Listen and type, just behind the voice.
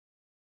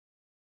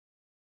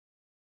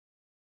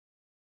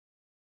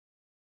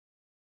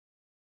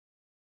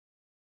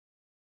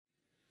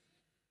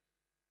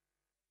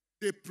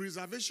The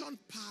preservation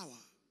power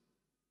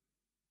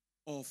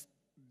of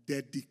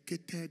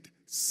dedicated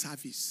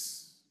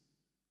service.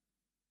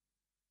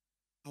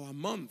 Our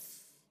month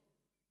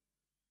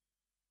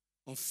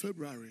of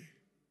February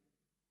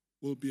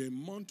will be a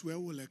month where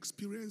we'll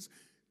experience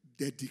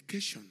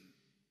dedication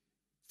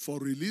for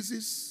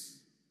releases,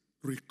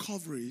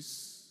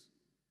 recoveries,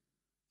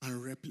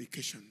 and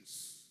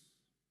replications.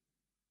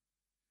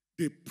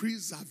 The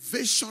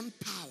preservation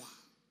power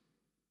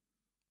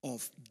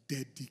of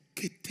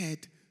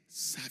dedicated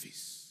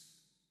service.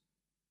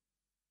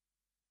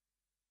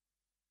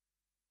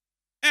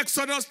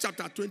 Exodus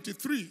chapter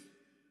 23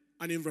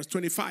 and in verse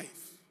 25,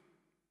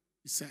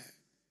 he said,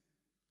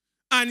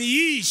 "And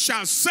ye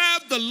shall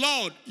serve the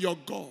Lord your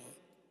God,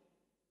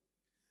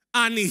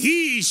 and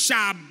he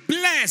shall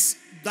bless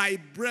thy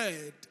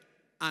bread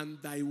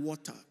and thy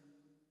water.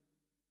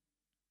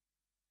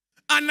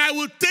 And I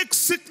will take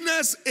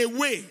sickness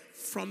away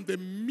from the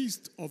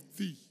midst of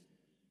thee.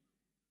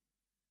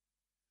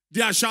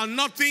 There shall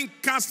nothing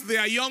cast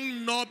their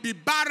young nor be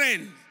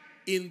barren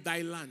in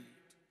thy land.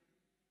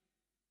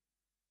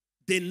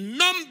 The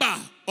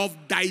number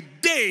of thy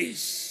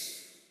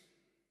days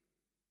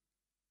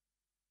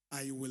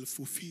I will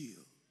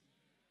fulfill."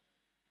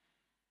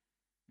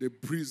 The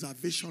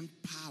preservation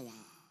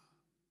power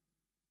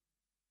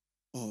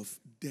of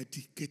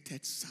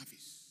dedicated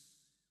service.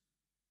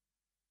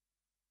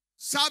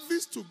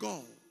 Service to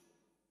God.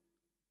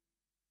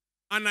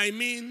 And I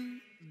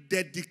mean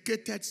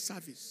dedicated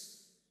service.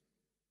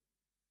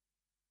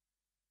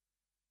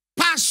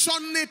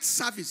 Passionate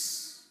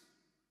service.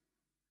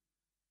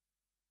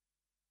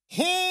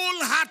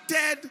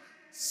 Wholehearted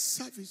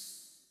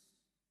service.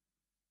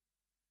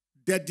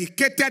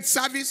 Dedicated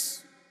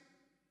service.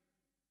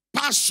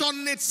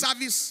 Passionate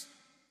service.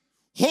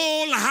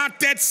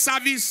 Wholehearted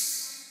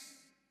service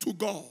to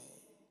God.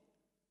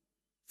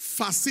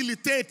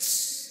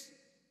 Facilitates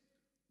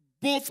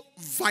both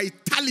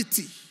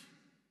vitality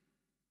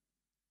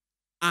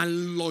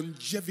and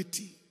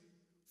longevity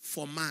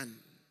for man.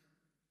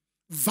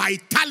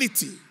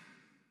 Vitality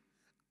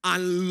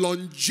and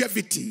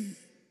longevity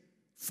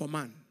for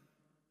man.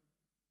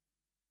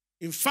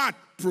 In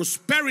fact,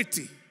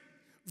 prosperity,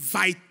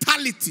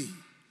 vitality,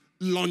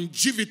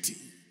 longevity.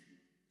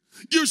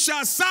 You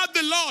shall serve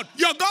the Lord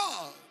your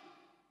God.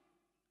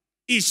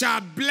 He shall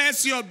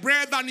bless your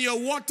bread and your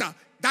water.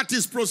 That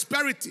is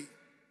prosperity.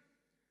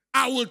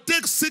 I will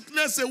take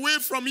sickness away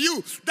from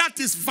you. That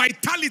is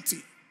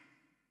vitality.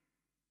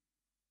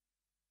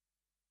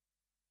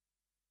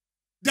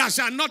 There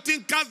shall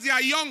nothing cast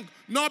their young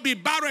nor be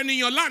barren in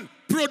your land.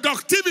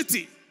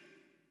 Productivity.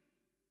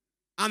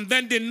 And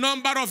then the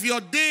number of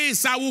your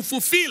days I will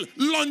fulfill.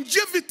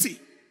 Longevity.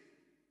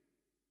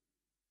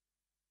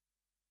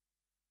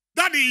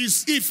 That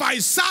is, if I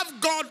serve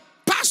God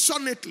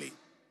passionately,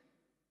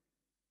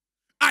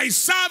 I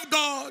serve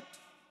God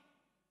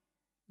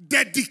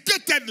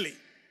dedicatedly,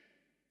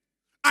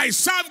 I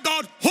serve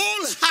God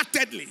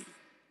wholeheartedly,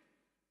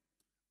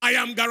 I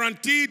am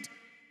guaranteed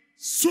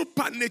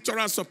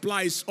supernatural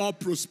supplies or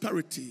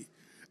prosperity.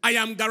 I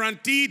am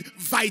guaranteed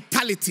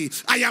vitality.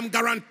 I am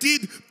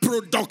guaranteed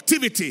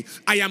productivity.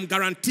 I am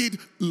guaranteed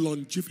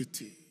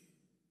longevity.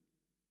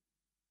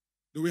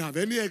 Do we have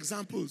any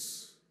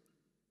examples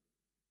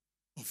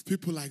of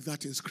people like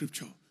that in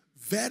Scripture?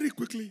 Very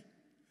quickly,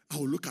 I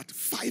will look at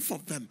 5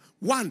 of them.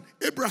 1,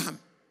 Abraham.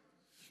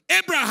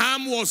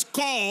 Abraham was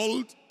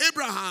called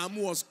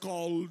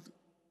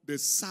the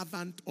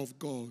servant of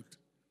God.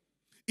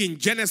 In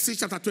Genesis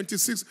chapter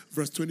 26,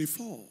 verse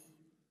 24,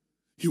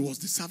 he was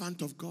the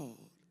servant of God.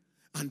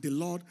 And the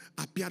Lord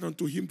appeared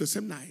unto him the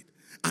same night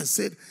and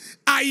said,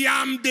 I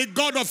am the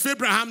God of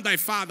Abraham thy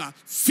father.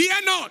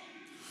 Fear not,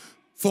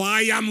 for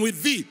I am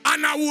with thee,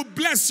 and I will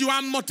bless you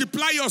and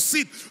multiply your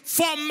seed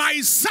for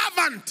my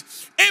servant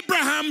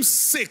Abraham's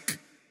sake.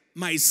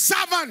 My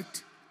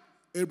servant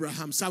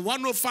Abraham. Psalm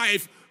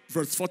 105,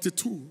 verse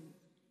 42.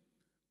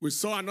 We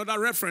saw another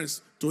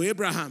reference to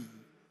Abraham.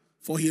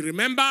 For he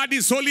remembered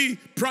his holy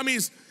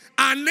promise,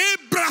 and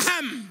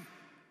Abraham,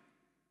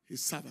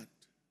 his servant.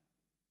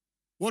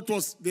 What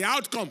was the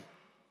outcome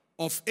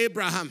of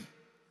Abraham,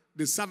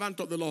 the servant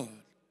of the Lord?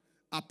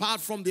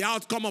 Apart from the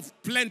outcome of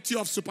plenty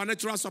of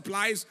supernatural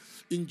supplies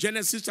in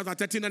Genesis chapter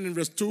 13 and in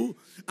verse 2,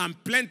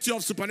 and plenty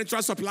of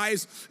supernatural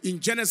supplies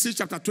in Genesis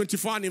chapter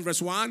 24 and in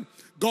verse 1,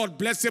 God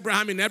blessed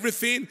Abraham in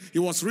everything. He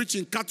was rich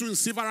in cattle, in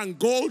silver and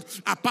gold.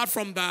 Apart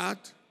from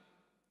that,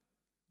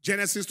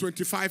 Genesis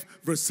 25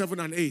 verse 7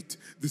 and 8,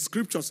 the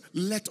scriptures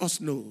let us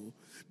know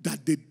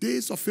that the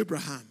days of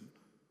Abraham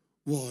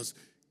was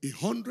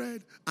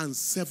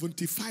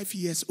 175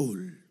 years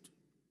old.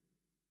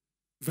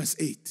 Verse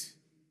 8.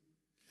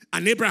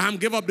 And Abraham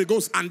gave up the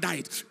ghost and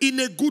died in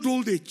a good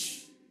old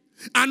age.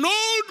 An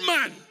old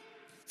man,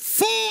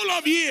 full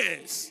of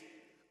years,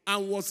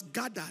 and was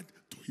gathered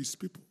to his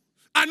people.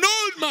 An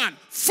old man,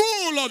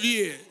 full of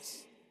years.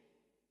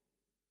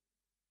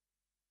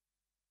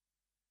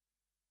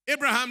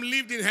 Abraham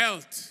lived in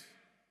health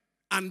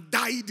and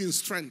died in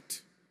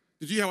strength.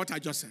 Did you hear what I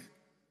just said?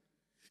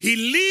 He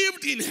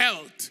lived in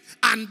health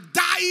and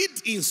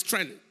died in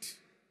strength.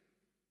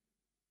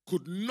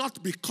 Could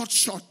not be cut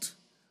short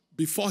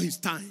before his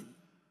time,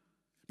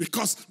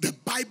 because the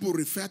Bible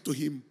referred to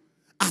him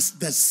as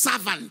the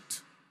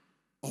servant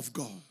of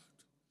God.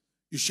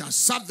 You shall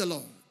serve the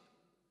Lord.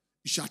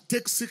 You shall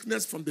take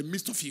sickness from the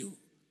midst of you,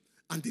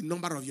 and the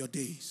number of your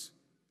days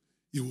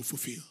you will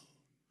fulfill.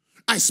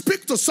 I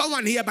speak to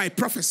someone here by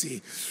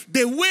prophecy.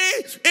 The way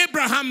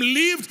Abraham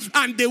lived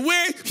and the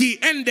way he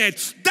ended,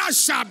 that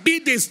shall be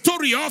the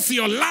story of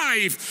your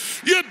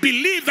life. You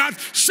believe that?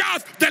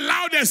 Shout the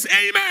loudest,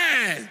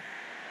 amen.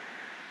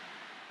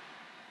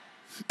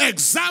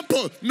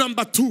 Example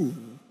number 2.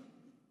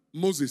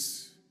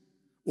 Moses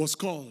was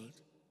called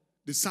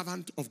the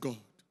servant of God.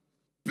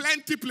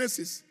 Plenty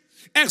places.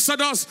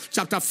 Exodus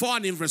chapter 4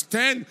 and in verse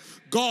 10,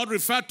 God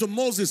referred to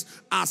Moses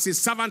as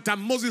his servant, and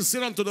Moses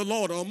said unto the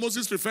Lord, or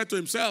Moses referred to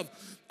himself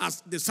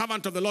as the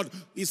servant of the Lord.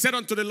 He said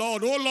unto the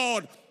Lord, O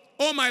Lord,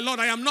 O my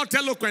Lord, I am not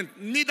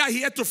eloquent, neither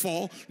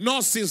heretofore,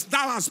 nor since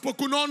thou hast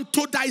spoken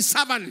unto thy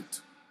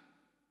servant.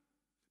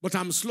 But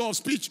I'm slow of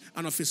speech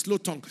and of a slow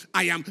tongue.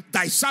 I am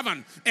thy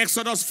servant.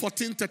 Exodus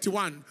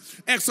 14:31.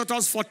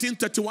 Exodus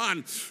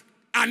 14:31.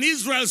 And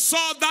Israel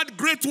saw that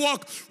great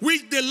work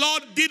which the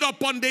Lord did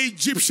upon the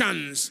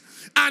Egyptians.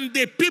 And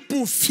the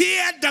people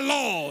feared the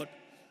Lord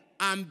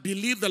and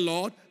believed the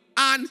Lord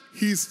and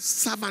his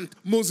servant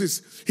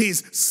Moses.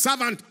 His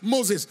servant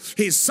Moses.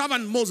 His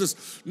servant Moses.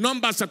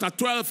 Numbers chapter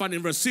 12 and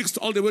in verse 6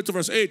 all the way to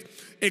verse 8.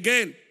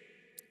 Again,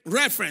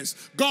 reference.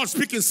 God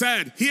speaking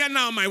said, hear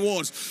now my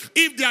words.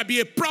 If there be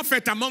a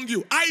prophet among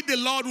you, I the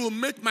Lord will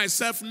make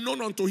myself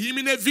known unto him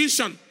in a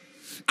vision.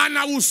 And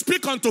I will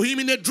speak unto him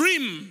in a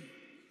dream.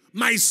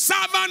 My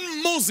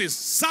servant Moses,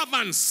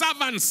 servant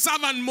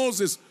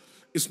Moses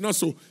is not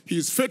so. He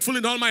is faithful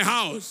in all my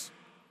house.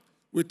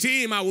 With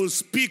him I will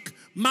speak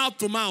mouth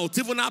to mouth,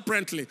 even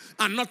apparently,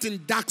 and not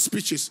in dark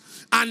speeches.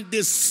 And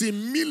the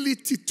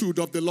similitude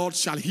of the Lord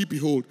shall he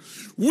behold.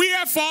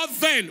 Wherefore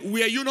then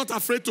were you not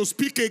afraid to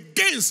speak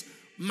against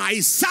my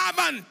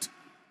servant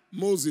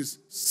Moses?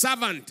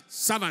 Servant.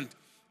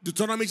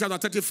 Deuteronomy chapter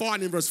 34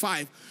 and in verse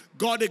 5.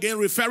 God again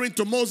referring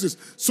to Moses.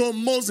 So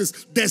Moses,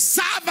 the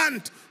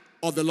servant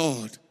of the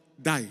Lord,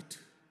 died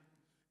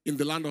in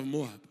the land of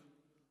Moab,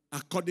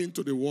 according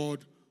to the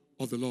word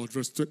of the Lord.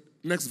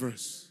 Next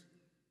verse.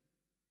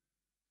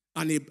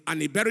 And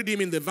he buried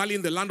him in the valley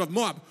in the land of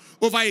Moab,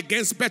 over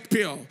against Beth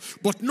Peor.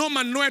 But no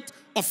man knoweth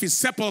of his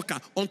sepulchre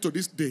unto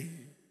this day.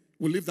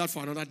 We'll leave that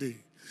for another day.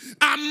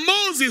 And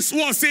Moses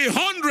was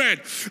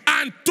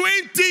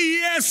 120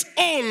 years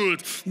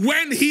old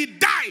when he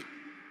died.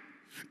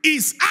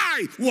 His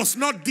eye was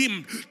not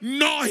dimmed,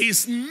 nor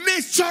his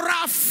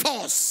natural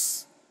force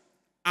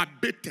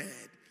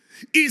abated.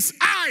 His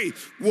eye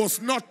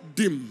was not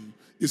dim.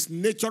 His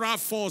natural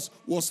force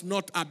was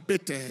not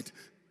abated.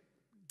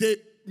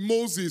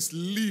 Moses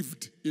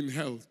lived in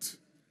health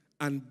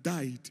and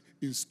died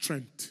in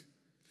strength.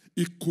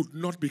 He could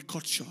not be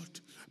cut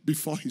short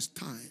before his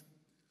time.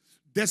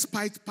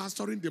 Despite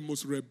pastoring the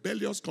most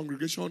rebellious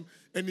congregation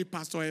any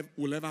pastor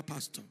will ever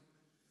pastor,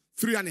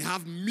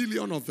 3.5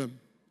 million of them,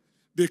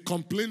 they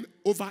complain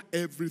over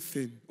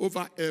everything.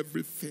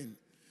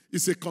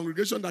 It's a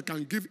congregation that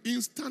can give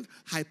instant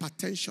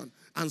hypertension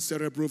and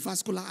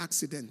cerebrovascular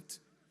accident.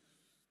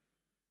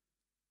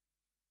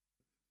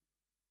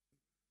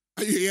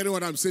 Are you hearing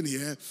what I'm saying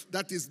here?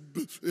 That is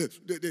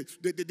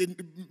the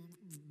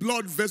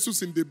blood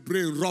vessels in the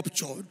brain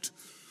ruptured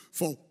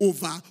for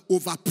over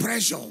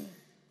pressure.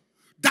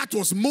 That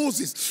was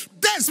Moses.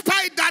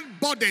 Despite that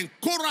burden,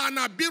 Korah and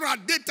Abirah,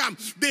 Dathan,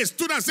 they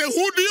stood and said,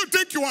 who do you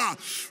think you are?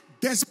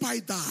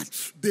 Despite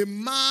that, the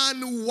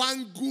man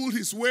wangled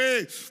his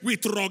way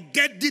with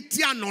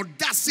ruggedity and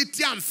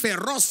audacity and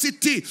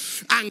ferocity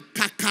and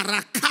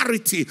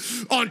kakarakarity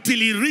until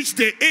he reached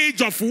the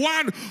age of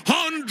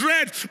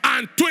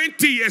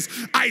 120 years.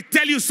 I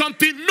tell you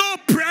something, no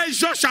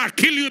pressure shall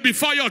kill you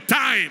before your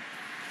time.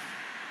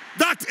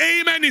 That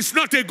amen is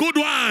not a good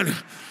one.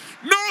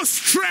 No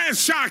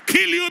stress shall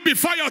kill you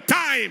before your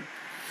time.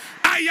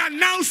 I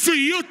announce to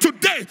you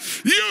today,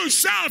 you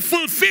shall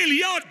fulfill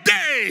your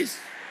days.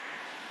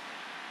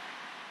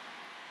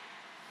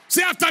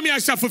 Say after me, I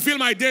shall fulfill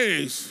my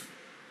days.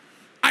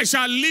 I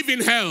shall live in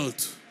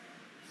health.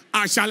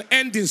 I shall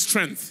end in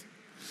strength.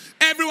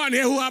 Everyone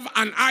here who have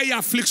an eye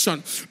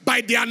affliction,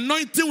 by the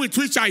anointing with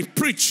which I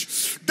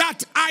preach,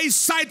 that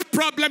eyesight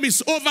problem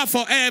is over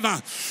forever.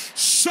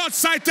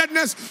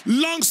 Short-sightedness,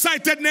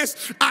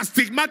 long-sightedness,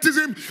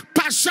 astigmatism,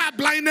 partial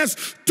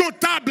blindness,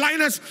 total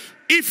blindness.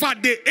 If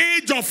at the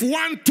age of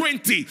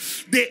 120,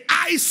 the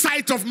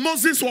eyesight of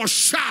Moses was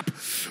sharp,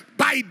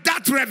 by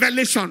that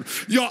revelation,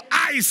 your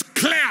eyes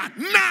clear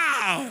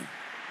now.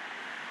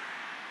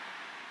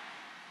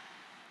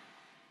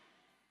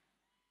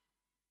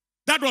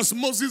 That was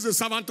Moses, the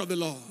servant of the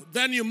Lord.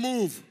 Then you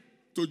move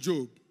to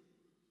Job.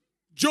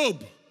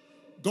 Job,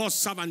 God's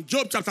servant.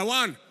 Job chapter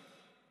 1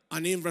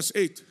 and in verse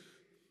 8.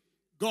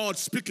 God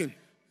speaking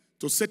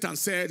to Satan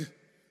said,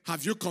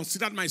 have you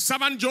considered my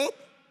servant Job?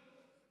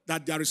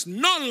 That there is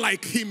none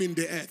like him in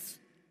the earth,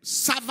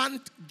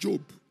 servant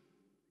Job,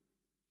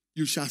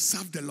 you shall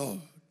serve the Lord.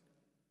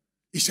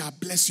 He shall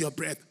bless your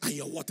bread and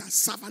your water.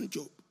 Servant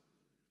Job.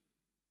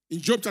 In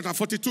Job chapter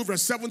 42,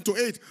 verse 7 to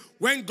 8,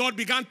 when God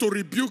began to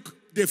rebuke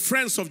the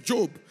friends of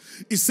Job,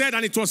 he said,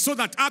 and it was so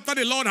that after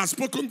the Lord had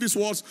spoken these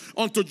words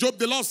unto Job,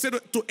 the Lord said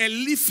to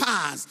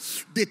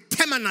Eliphaz the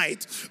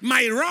Temanite,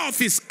 my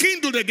wrath is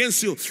kindled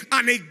against you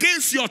and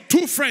against your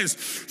two friends,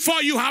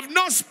 for you have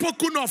not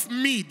spoken of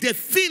me the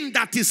thing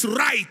that is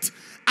right,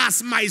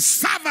 as my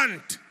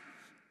servant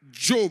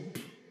Job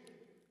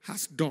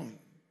has done.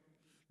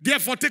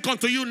 Therefore take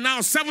unto you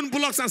now 7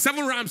 bullocks and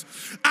 7 rams,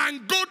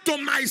 and go to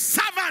my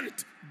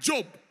servant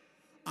Job,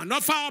 and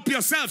offer up for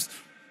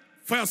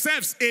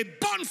yourselves a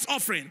burnt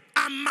offering,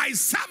 and my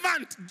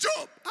servant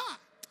Job.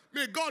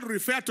 May God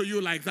refer to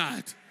you like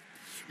that.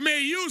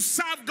 May you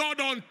serve God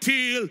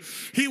until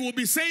he will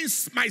be saying,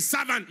 my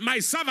servant, my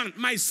servant,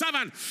 my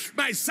servant,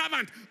 my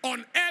servant,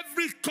 on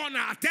every corner,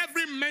 at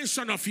every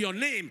mention of your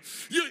name.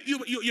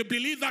 You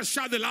believe that?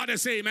 Shout the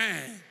loudest, say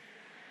amen.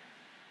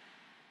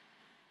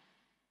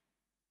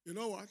 You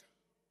know what?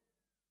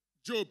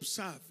 Job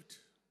served,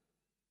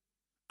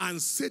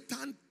 and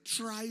Satan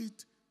tried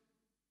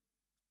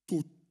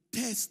to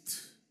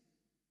test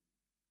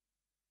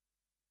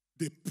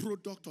the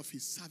product of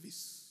his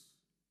service.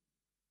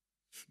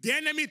 The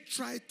enemy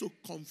tried to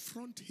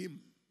confront him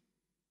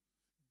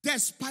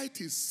despite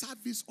his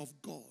service of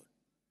God.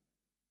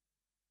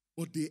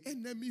 But the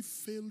enemy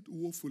failed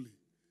woefully.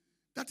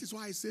 That is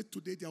why I said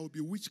today there will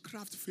be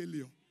witchcraft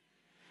failure.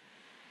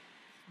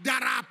 There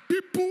are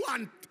people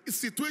and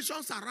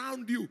situations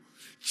around you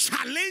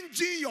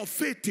challenging your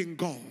faith in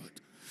God,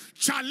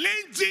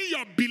 challenging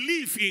your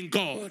belief in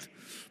God.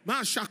 They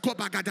are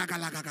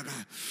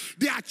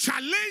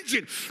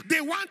challenging. They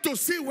want to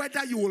see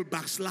whether you will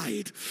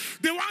backslide.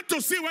 They want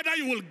to see whether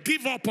you will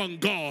give up on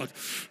God.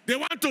 They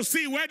want to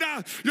see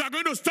whether you are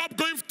going to stop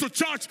going to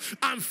church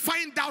and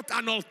find out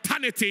an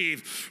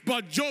alternative.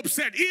 But Job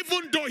said,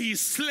 even though he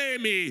slay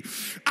me,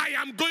 I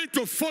am going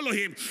to follow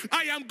him.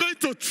 I am going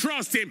to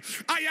trust him.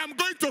 I am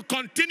going to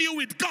continue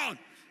with God.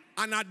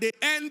 And at the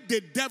end,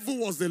 the devil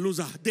was the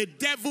loser. The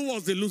devil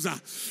was the loser.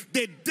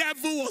 The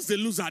devil was the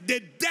loser.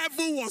 The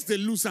devil was the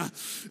loser.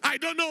 I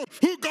don't know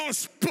who God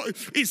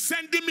is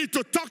sending me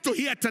to talk to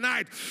here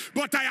tonight,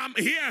 but I am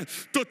here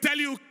to tell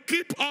you,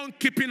 keep on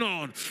keeping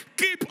on.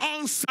 Keep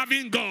on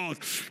serving God.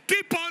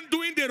 Keep on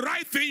doing the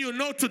right thing you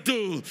know to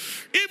do. Even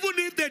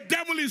if the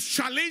devil is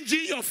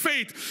challenging your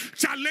faith,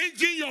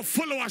 challenging your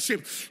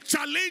followership,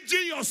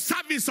 challenging your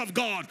service of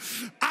God,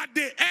 at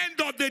the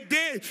end of the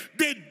day,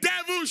 the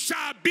devil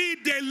shall be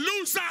the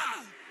loser.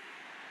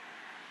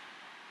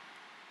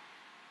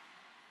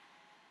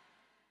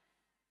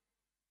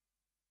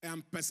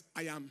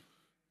 I am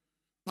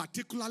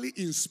particularly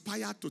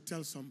inspired to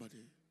tell somebody,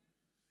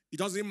 it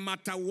doesn't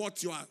matter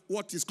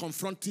what is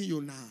confronting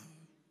you now.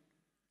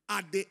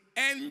 At the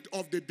end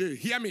of the day,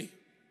 hear me,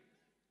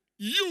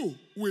 you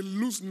will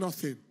lose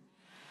nothing,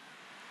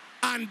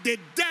 and the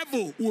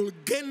devil will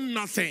gain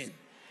nothing.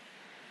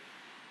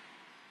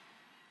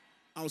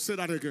 I'll say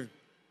that again.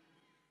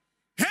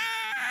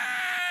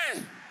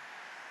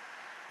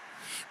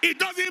 It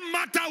doesn't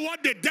matter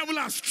what the devil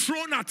has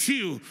thrown at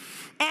you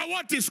or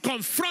what is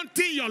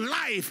confronting your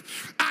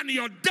life and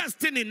your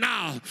destiny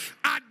now.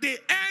 At the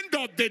end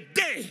of the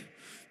day,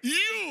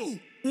 you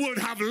would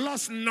have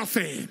lost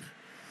nothing,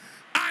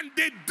 and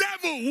the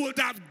devil would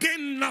have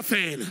gained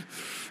nothing.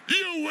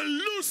 You will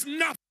lose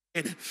nothing,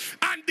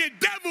 and the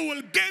devil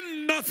will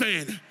gain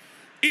nothing.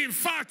 In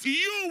fact,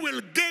 you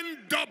will gain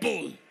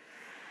double.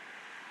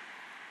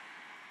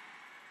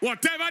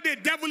 Whatever the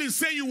devil is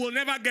saying you will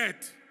never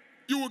get,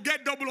 you will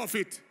get double of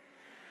it.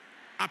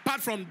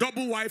 Apart from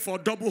double wife or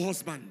double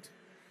husband.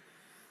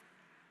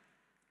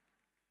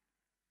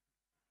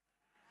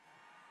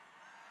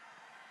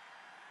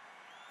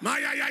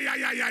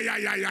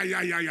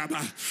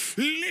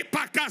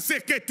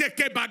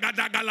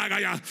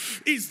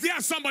 Is there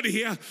somebody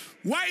here?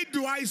 Why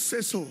do I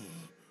say so?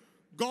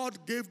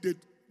 God gave the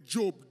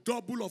Job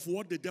double of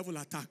what the devil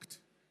attacked.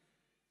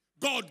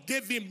 God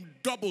gave him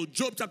double.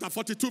 Job chapter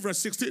 42, verse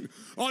 16,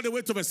 all the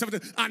way to verse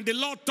 17. And the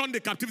Lord turned the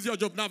captivity of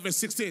Job. Now, verse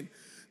 16.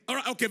 All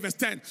right, okay, verse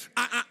 10.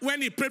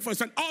 When he prayed for his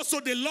son,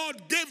 also the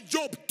Lord gave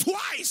Job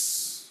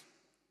twice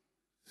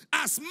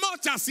as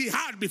much as he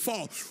had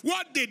before.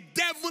 What the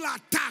devil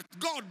attacked,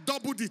 God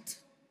doubled it.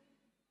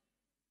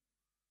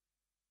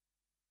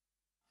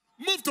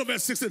 Move to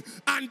verse 16.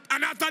 And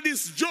after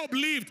this, Job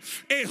lived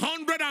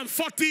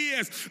 140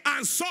 years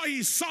and saw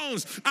his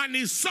sons and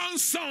his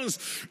sons'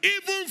 sons,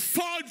 even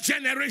 4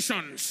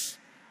 generations.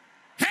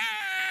 Hey!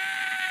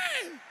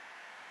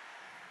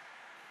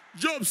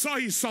 Job saw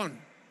his son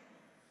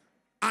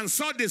and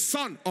saw the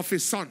son of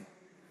his son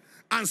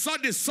and saw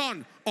the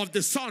son of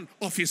the son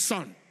of his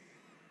son.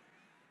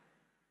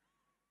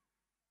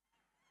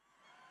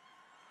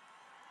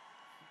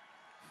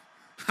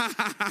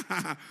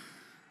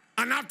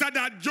 And after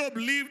that, Job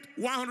lived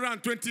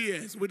 120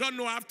 years. We don't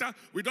know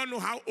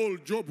how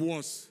old Job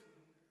was.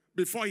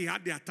 before he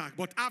had the attack.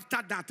 But after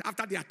that,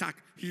 after the attack,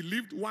 he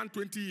lived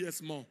 120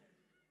 years more.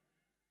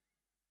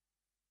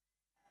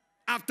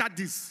 After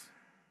this,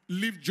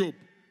 lived Job.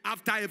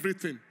 After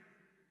everything.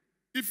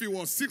 If he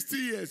was 60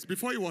 years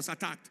before he was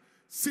attacked,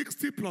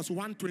 60 plus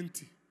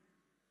 120.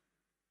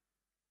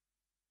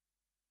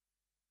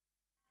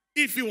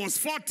 If he was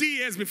 40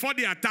 years before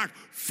the attack,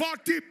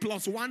 40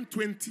 plus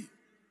 120.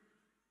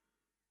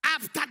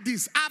 After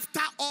this,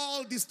 after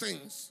all these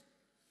things,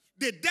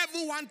 the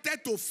devil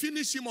wanted to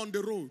finish him on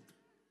the road.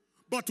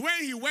 But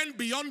when he went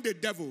beyond the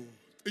devil,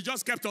 he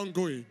just kept on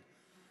going.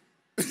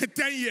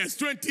 10 years,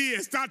 20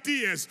 years, 30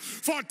 years,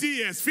 40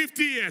 years,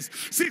 50 years,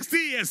 60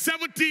 years,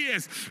 70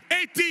 years,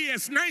 80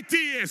 years, 90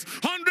 years,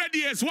 100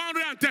 years,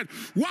 110,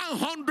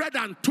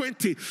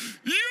 120.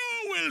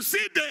 You will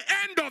see the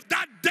end of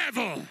that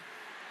devil.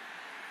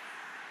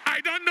 I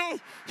don't know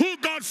who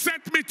God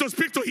sent me to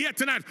speak to here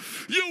tonight.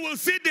 You will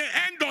see the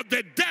end of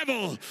the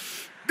devil.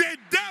 The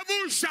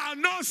devil shall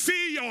not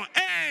see your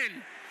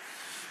end.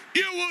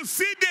 You will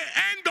see the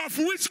end of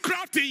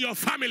witchcraft in your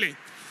family.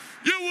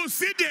 You will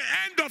see the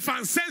end of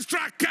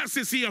ancestral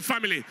curses in your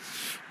family.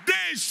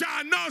 They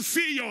shall not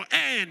see your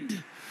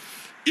end.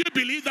 You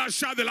believe that?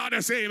 Shout the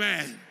loudest,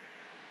 amen.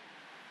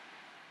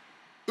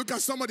 Look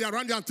at somebody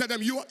around you and tell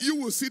them, you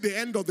will see the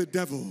end of the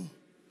devil.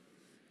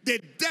 The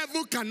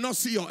devil cannot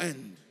see your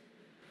end.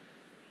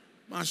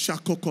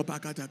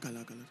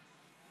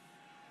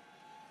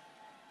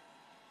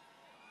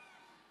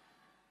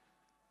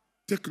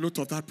 Take note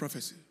of that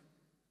prophecy.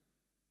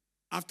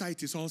 After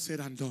it is all said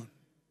and done,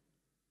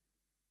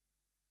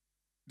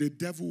 the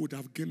devil would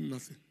have gained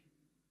nothing,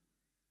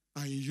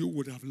 and you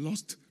would have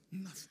lost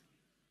nothing.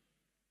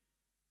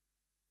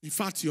 In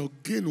fact, your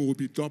gain will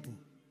be double.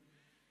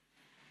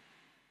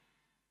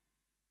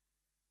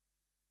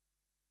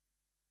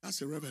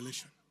 That's a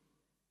revelation.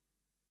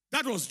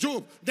 That was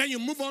Job. Then you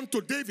move on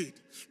to David.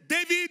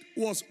 David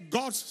was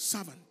God's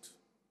servant.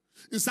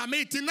 In Psalm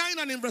 89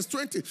 and in verse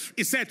 20,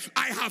 he said,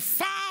 I have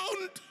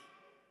found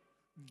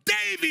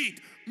David,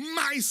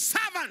 my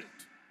servant.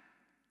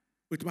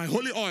 With my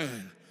holy oil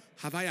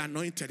have I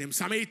anointed him.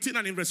 Psalm 18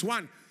 and in verse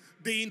 1,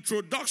 the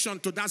introduction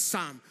to that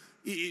psalm.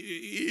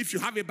 If you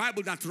have a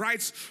Bible that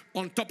writes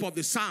on top of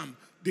the psalm,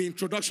 the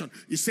introduction,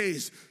 it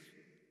says,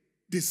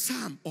 the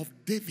psalm of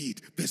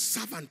David, the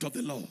servant of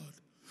the Lord.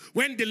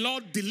 When the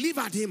Lord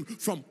delivered him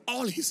from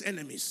all his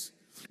enemies.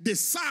 The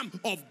psalm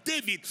of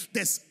David.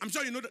 I'm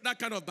sure you know that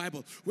kind of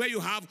Bible where you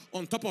have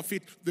on top of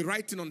it the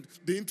writing on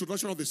the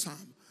introduction of the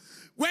psalm.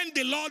 When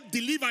the Lord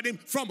delivered him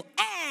from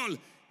all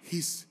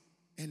his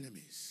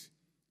enemies.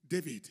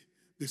 David,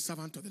 the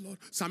servant of the Lord.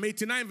 Psalm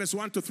 89 verse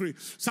 1 to 3.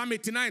 Psalm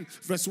 89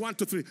 verse 1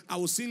 to 3. I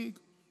will sing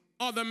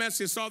all the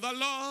mercies of the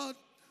Lord.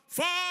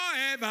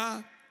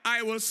 Forever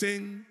I will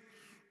sing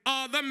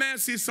all the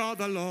mercies of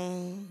the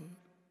Lord.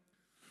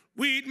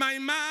 With my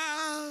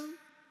mouth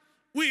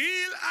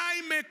will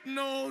I make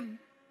known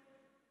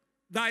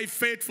thy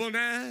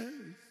faithfulness,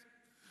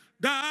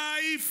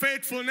 thy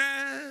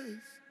faithfulness.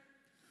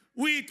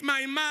 With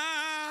my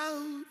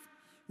mouth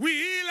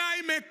will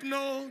I make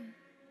known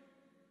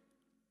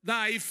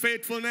thy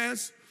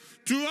faithfulness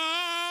to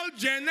all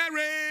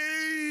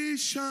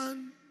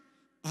generations.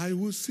 I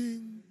will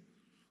sing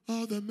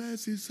all the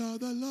mercies of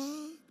the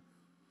Lord.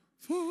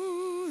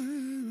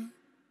 Forever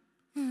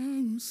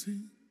I will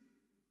sing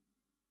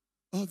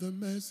all the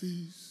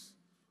mercies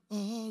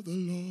of the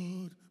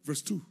Lord.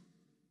 Verse 2.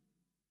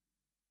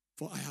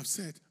 For I have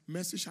said,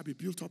 mercy shall be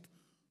built up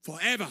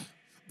forever.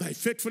 Thy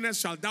faithfulness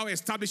shall thou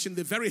establish in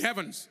the very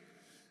heavens.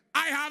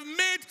 I have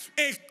made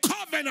a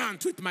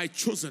covenant with my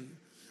chosen.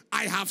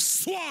 I have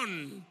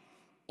sworn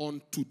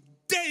unto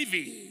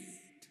David,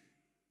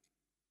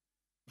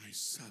 my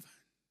servant.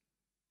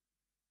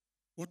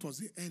 What was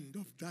the end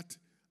of that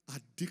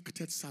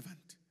addicted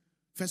servant?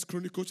 1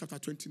 Chronicles chapter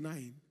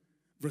 29,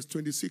 verse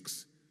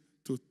 26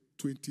 to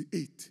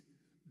 28.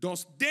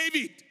 Thus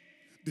David,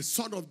 the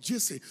son of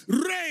Jesse,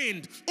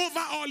 reigned over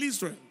all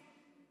Israel.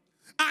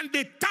 And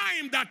the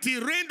time that he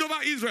reigned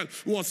over Israel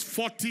was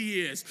 40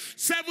 years.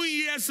 7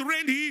 years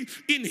reigned he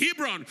in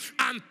Hebron,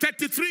 and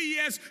 33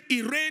 years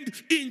he reigned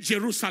in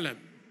Jerusalem.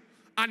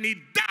 And he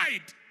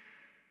died,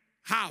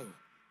 how?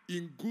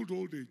 In good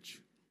old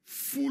age,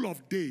 full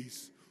of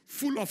days,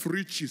 full of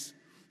riches,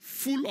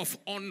 full of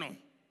honor.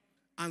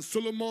 And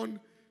Solomon,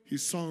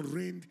 his son,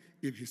 reigned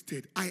in his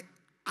stead. I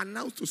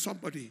announce to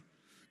somebody,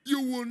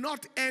 you will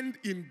not end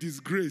in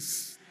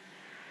disgrace.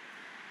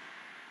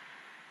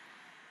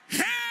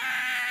 Hey!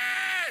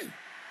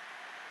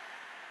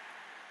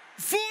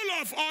 Full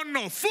of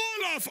honor,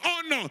 full of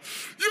honor.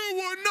 You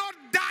will not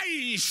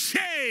die in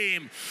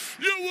shame.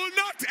 You will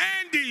not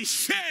end in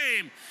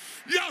shame.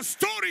 Your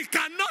story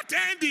cannot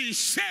end in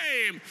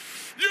shame.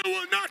 You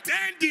will not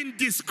end in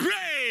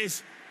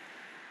disgrace.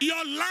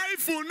 Your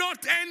life will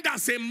not end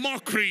as a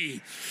mockery.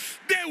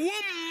 They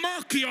won't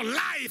mock your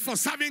life for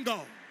serving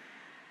God.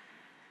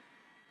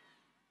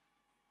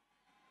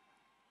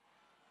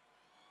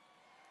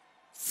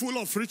 Full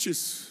of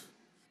riches.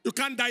 You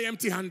can't die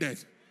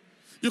empty-handed.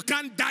 You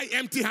can't die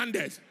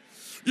empty-handed.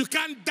 You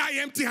can't die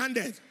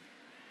empty-handed.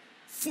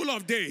 full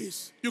of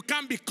days. You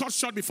can't be cut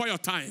short before your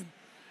time.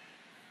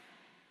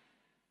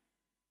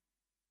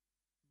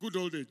 Good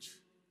old age.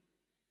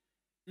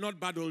 Not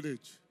bad old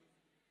age.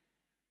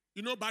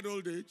 You know bad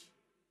old age?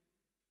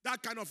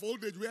 That kind of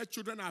old age where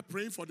children are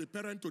praying for the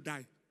parent to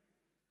die.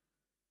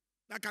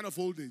 That kind of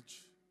old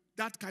age.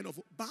 That kind of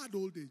bad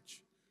old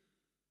age.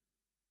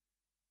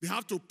 They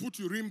have to put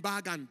urine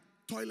bag and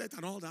toilet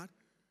and all that.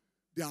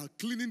 They are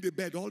cleaning the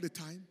bed all the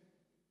time.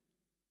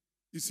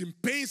 He's in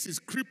pain, he's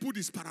crippled,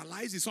 he's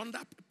paralyzed, he's under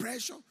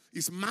pressure,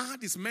 he's mad,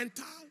 he's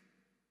mental.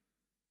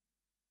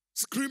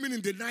 Screaming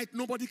in the night,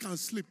 nobody can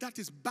sleep. That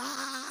is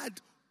bad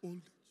old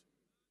age.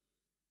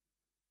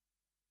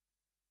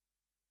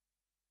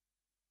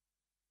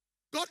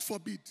 God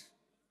forbid.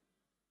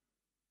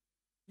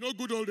 No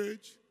good old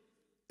age.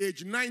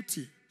 Age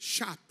 90,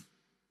 sharp.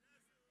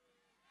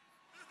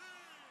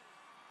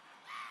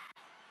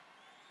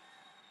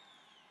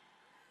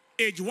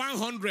 Age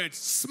 100,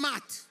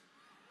 smart.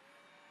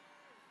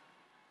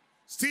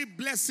 Still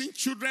blessing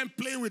children,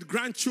 playing with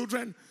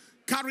grandchildren,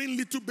 carrying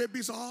little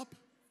babies up.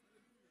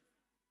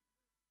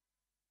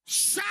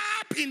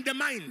 Sharp in the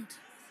mind.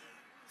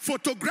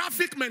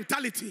 Photographic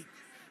mentality.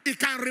 It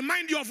can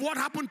remind you of what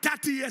happened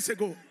 30 years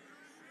ago.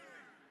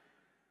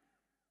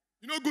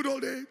 You know good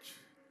old age?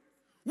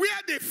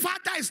 Where the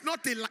father is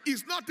not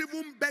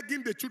even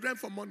begging the children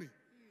for money.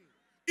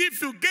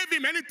 If you gave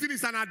him anything,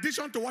 it's an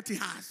addition to what he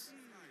has.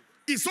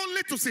 It's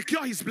only to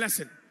secure his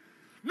blessing.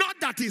 Not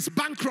that he's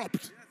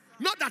bankrupt.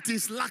 Not that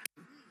he's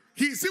lacking.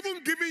 He's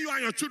even giving you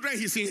and your children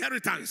his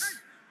inheritance.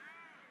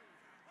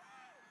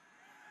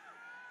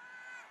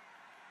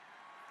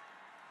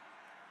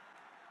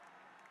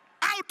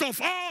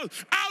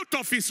 Out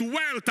of his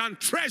wealth and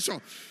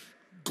treasure.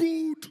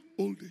 Good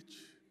old age.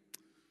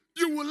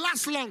 You will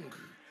last long.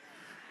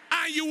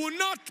 And you will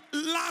not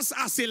last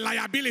as a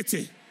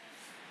liability.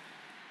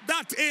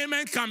 That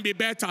amen can be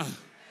better.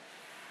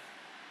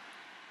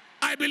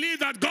 I believe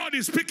that God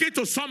is speaking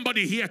to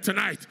somebody here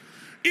tonight.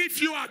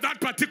 If you are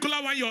that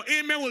particular one, your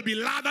amen will be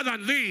louder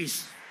than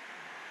this.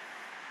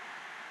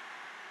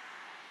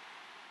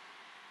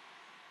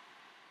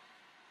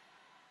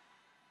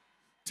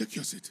 Take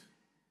your seat.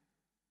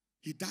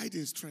 He died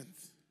in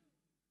strength.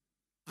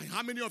 And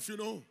how many of you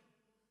know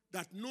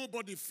that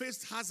nobody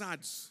faced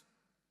hazards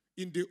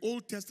in the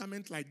Old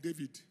Testament like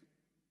David?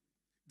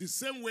 The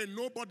same way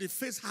nobody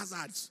faced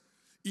hazards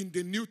in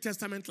the New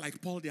Testament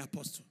like Paul the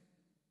Apostle.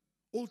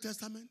 Old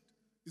Testament,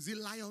 is it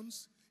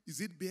lions?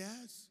 Is it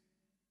bears?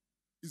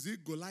 Is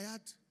it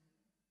Goliath?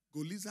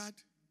 Golizard?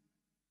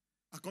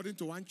 According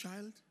to one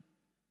child?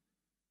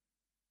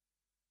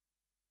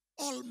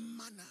 All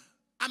manner.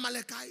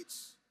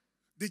 Amalekites.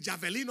 The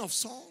javelin of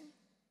Saul.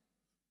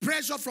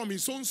 Pressure from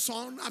his own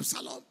son,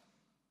 Absalom.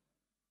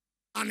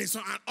 And his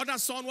other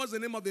son, what's the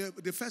name of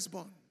the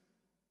firstborn?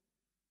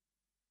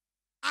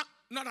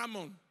 Not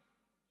Ammon.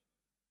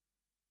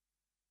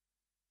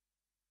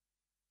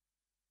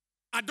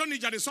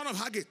 Adonijah, the son of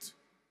Haggith.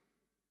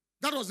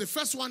 That was the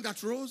first one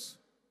that rose.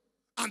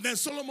 And then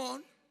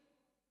Solomon.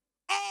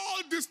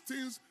 All these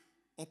things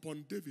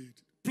upon David.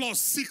 Plus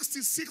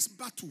 66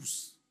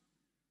 battles.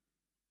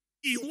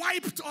 He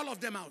wiped all of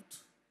them out.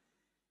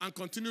 And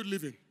continued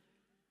living.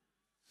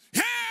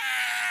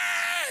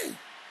 Hey!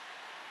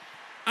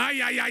 That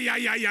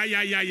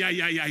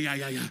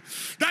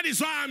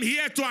is why I'm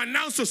here to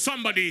announce to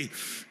somebody.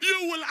 You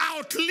will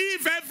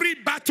outlive every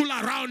battle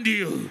around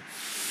you.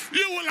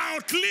 You will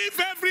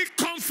outlive every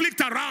conflict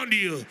around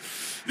you.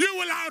 You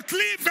will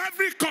outlive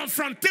every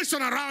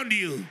confrontation around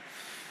you.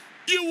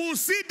 You will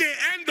see the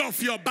end of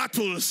your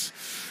battles.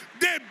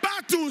 The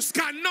battles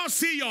cannot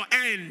see your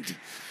end.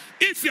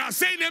 If you are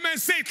saying amen,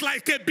 say it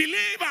like a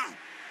believer.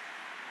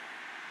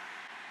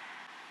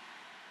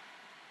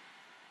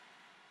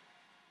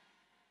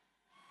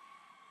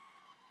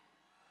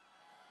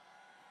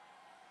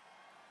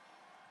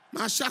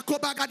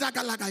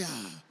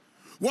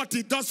 What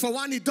he does for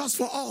one, he does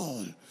for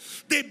all.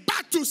 The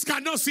battles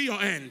cannot see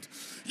your end.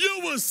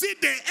 You will see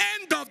the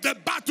end of the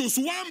battles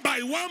one by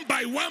one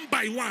by one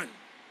by one.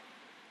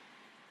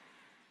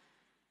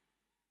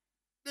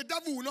 The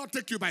devil will not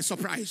take you by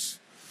surprise.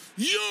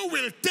 You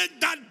will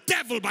take that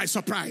devil by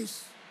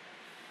surprise.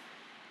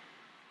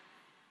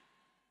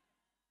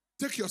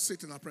 Take your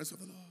seat in the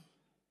presence of the Lord.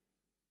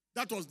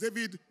 That was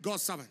David,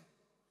 God's servant.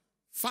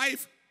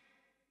 5,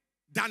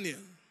 Daniel.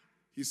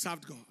 He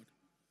served God.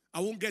 I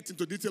won't get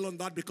into detail on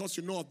that because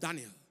you know of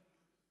Daniel.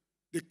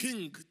 The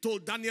king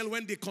told Daniel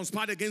when they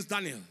conspired against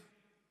Daniel,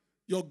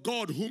 your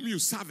God whom you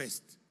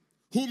servest,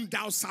 whom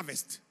thou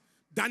servest.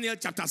 Daniel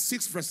chapter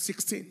 6 verse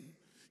 16.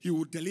 He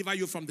will deliver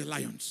you from the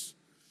lions.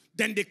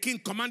 Then the king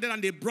commanded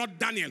and they brought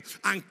Daniel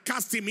and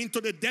cast him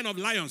into the den of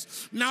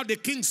lions. Now the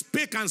king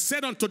spake and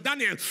said unto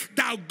Daniel,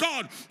 thou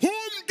God whom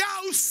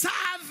thou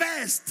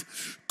servest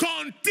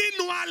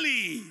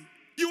continually.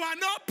 You are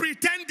not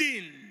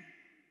pretending.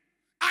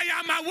 I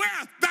am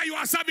aware that you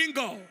are serving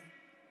God.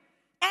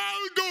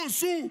 All those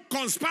who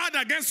conspired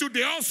against you,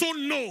 they also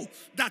know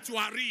that you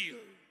are real.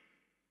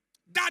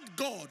 That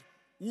God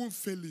won't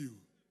fail you.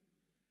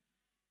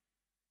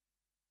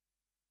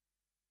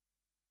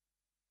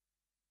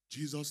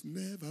 Jesus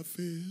never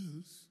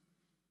fails.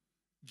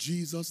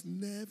 Jesus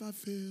never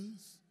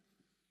fails.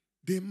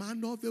 The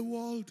man of the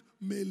world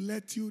may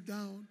let you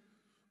down,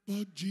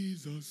 but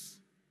Jesus.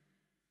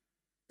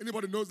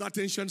 Anybody knows that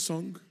ancient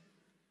song?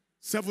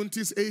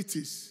 70s,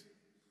 80s.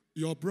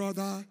 Your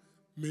brother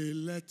may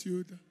let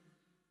you down.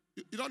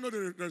 You don't know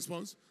the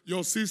response?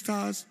 Your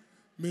sisters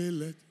may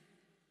let.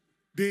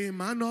 The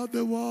man of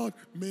the world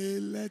may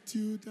let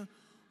you down,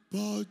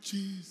 but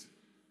Jesus.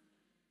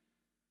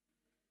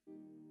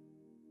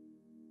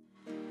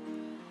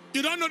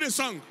 You don't know the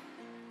song?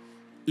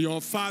 Your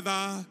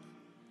father,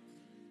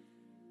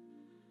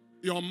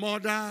 your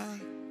mother,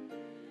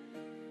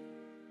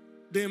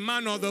 the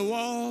man of the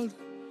world.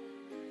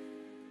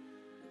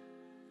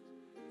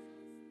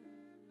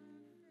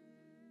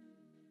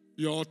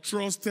 Your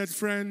trusted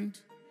friend.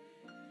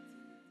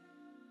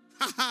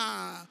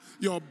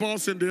 Your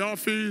boss in the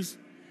office.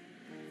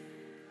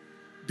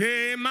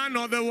 The man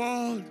of the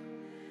world.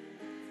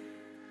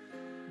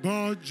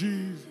 But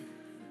Jesus.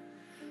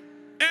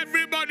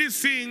 Everybody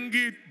sing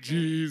it.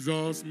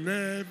 Jesus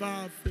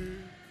never fails.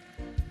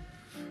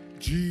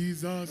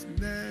 Jesus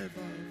never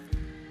fails.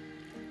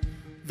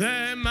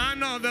 The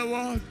man of the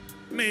world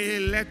may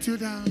let you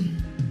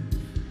down.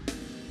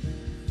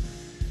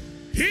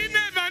 He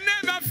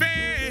never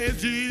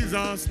fails.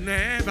 Jesus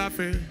never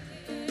fails.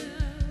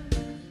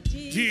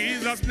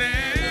 Jesus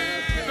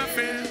never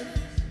fails.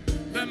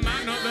 The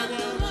man of the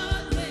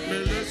world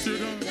may let you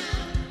down.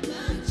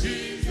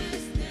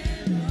 Jesus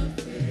never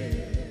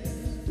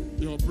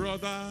fails. Your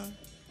brother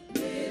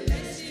may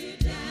let you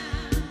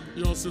down.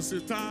 Your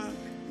sister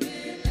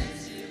may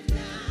let you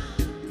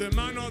down. The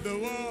man of the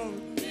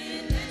world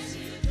may let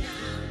you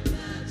down,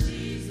 but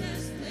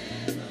Jesus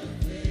never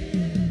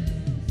fails.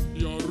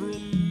 Your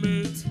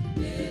roommate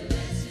may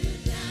let you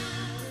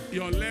down.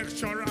 Your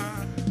lecturer.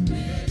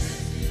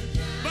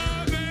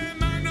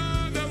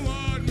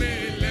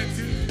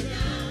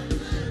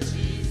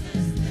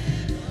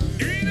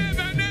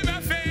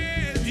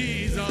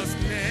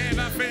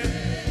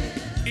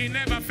 He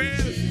never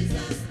fails.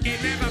 He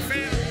never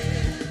fails.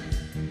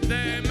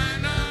 The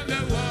man of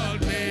the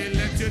world may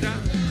let you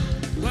down,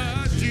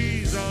 but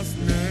Jesus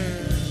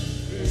never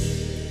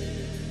fails.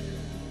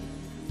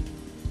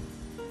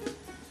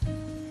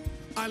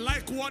 I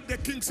like what the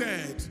king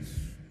said.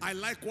 I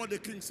like what the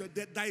king said.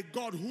 That thy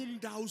God whom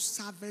thou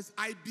servest,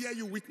 I bear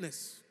you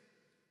witness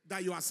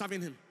that you are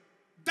serving him.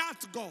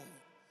 That God,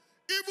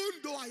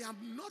 even though I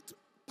am not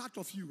part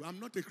of you, I'm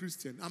not a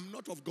Christian, I'm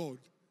not of God.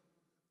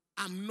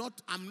 I'm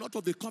not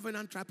of the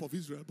covenant tribe of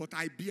Israel, but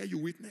I bear you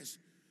witness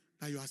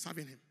that you are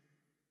serving him.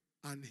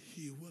 And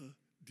he will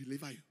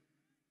deliver you.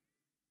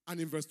 And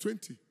in verse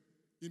 20,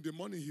 in the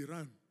morning he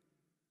ran.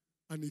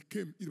 And he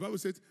came. The Bible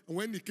says, and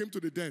when he came to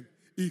the den,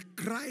 he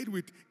cried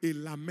with a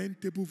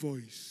lamentable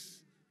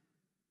voice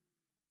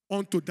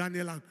unto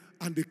Daniel.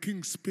 And the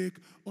king spake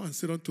and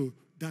said unto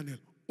Daniel,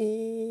 Oh,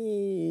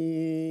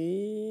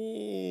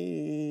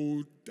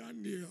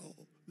 Daniel,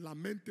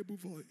 lamentable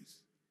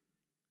voice.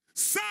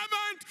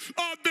 Servant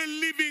of the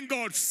living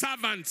God,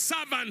 servant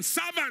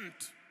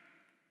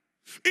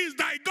is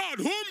thy God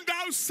whom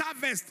thou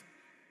servest,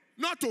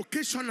 not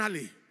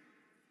occasionally,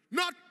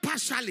 not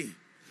partially,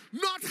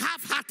 not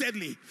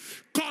half-heartedly,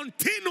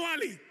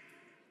 continually.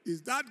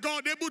 Is that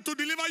God able to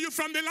deliver you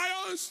from the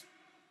lions?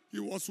 He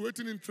was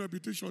waiting in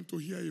trepidation to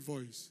hear a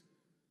voice.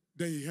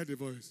 Then he heard a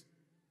voice.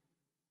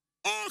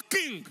 O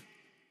King,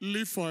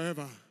 live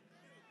forever.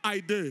 I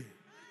dare.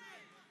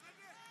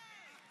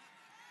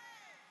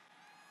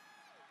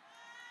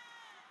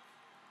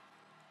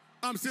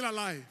 I'm still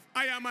alive.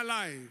 I am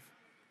alive.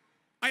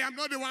 I am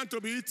not the one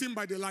to be eaten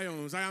by the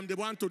lions. I am the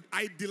one to,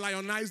 I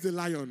de-lionize the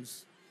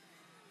lions.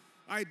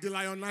 I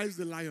de-lionize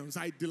the lions.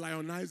 I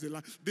de-lionize the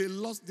lions. They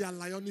lost their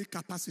lionic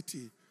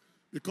capacity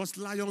because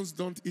lions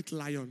don't eat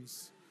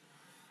lions.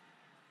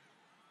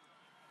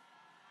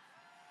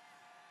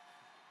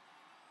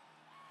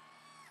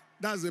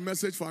 That's the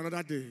message for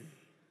another day.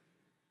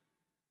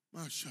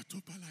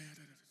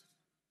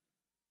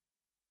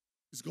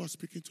 Is God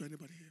speaking to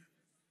anybody here?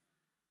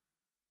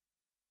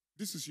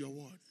 This is your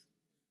word.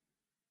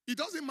 It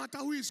doesn't matter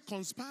who is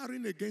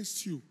conspiring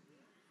against you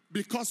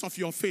because of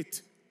your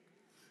faith.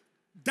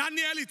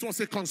 Daniel, it was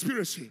a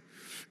conspiracy,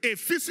 a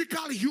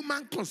physical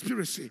human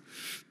conspiracy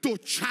to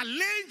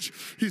challenge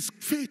his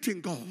faith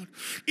in God.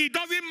 It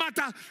doesn't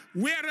matter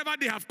wherever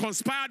they have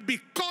conspired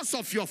because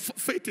of your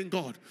faith in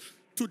God.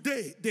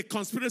 Today, the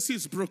conspiracy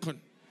is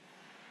broken.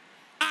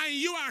 And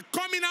you are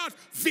coming out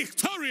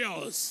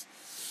victorious.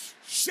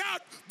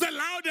 Shout the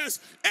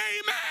loudest,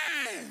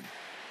 Amen.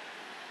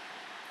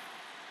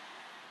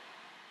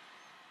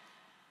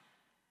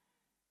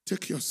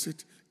 Take your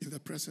seat in the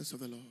presence of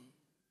the Lord.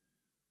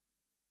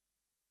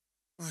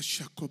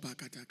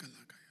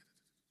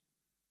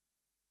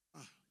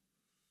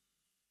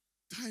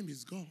 Time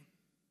is gone.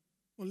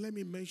 Well, let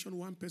me mention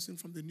one person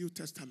from the New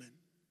Testament.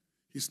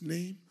 His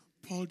name,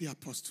 Paul the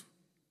Apostle.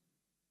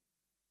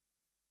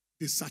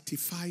 The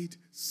certified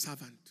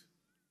servant.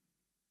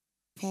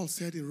 Paul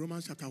said in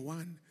Romans chapter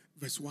 1,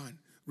 verse 1,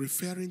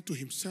 referring to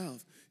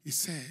himself, he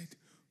said,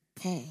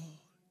 Paul,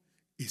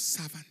 a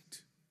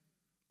servant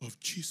of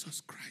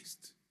Jesus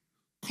Christ,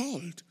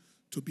 called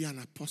to be an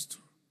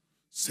apostle,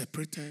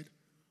 separated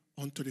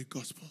unto the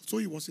gospel. So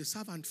he was a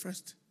servant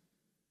first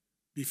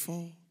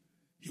before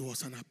he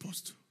was an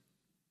apostle.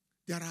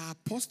 There are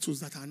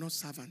apostles that are not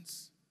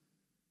servants.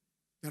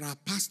 There are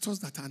pastors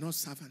that are not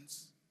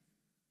servants.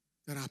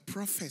 There are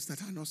prophets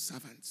that are not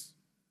servants.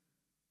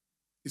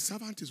 The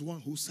servant is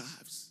one who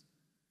serves.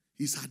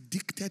 He's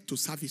addicted to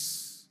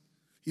service.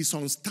 He's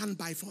on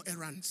standby for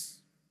errands.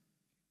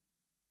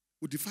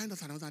 We'll define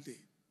that another day.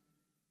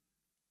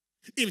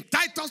 In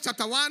Titus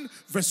chapter 1,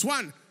 verse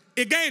 1,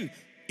 again,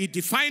 he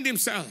defined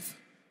himself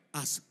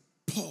as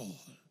Paul,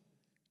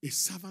 a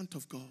servant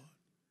of God,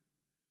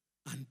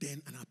 and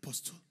then an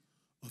apostle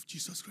of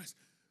Jesus Christ.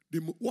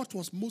 What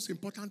was most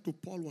important to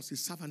Paul was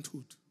his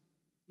servanthood,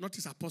 not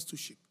his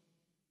apostleship.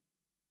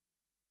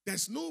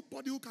 There's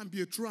nobody who can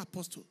be a true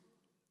apostle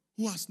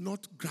who has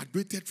not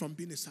graduated from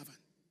being a servant.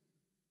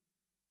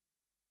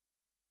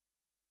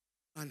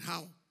 And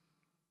how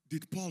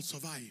did Paul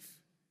survive?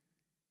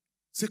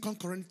 2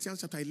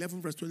 Corinthians chapter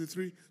 11, verse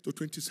 23 to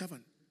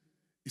 27.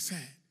 He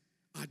said,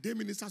 are they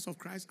ministers of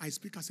Christ? I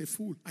speak as a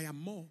fool. I am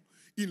more.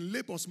 In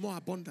labors more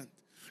abundant.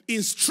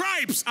 In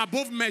stripes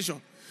above measure.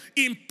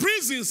 In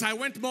prisons I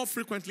went more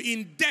frequently.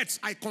 In debts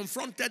I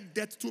confronted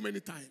death too many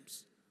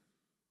times.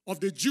 Of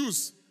the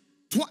Jews,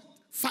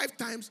 5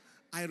 times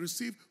I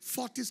received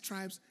 40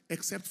 stripes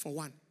except for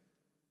one.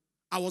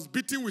 I was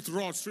beaten with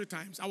rods 3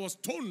 times. I was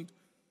stoned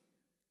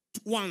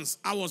once.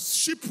 I was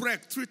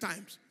shipwrecked 3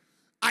 times.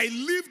 I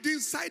lived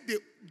inside the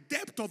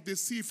depth of the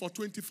sea for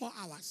 24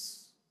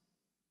 hours.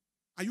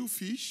 Are you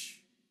fish?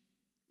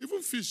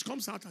 Even fish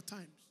comes out at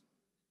times.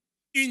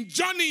 In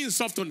journeyings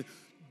often,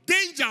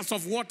 dangers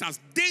of waters,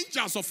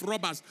 dangers of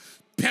robbers,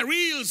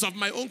 perils of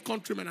my own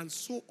countrymen, and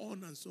so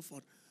on and so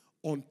forth,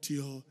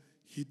 until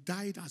he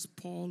died as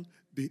Paul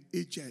the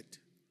aged.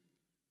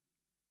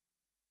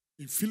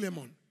 In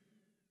Philemon,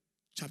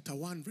 chapter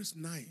 1, verse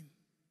 9,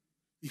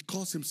 he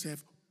calls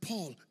himself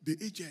Paul the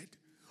aged.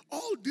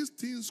 All these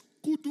things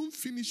couldn't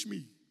finish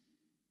me.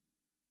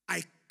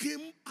 I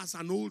came as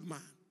an old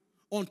man.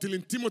 Until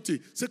in Timothy,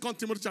 2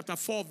 Timothy chapter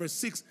 4, verse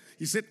 6,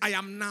 he said, I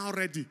am now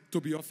ready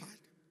to be offered.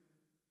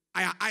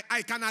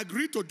 I can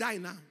agree to die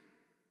now.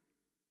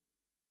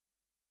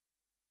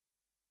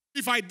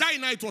 If I die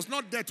now, it was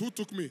not death who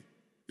took me.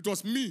 It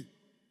was me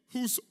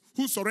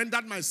who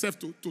surrendered myself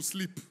to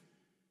sleep.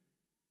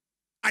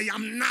 I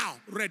am now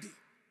ready.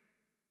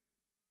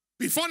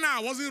 Before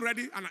now, I wasn't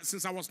ready, and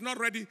since I was not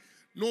ready,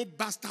 no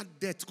bastard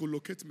death could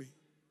locate me.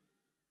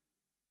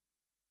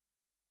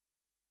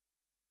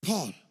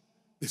 Paul,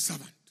 the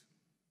servant.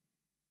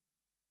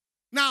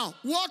 Now,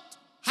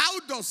 how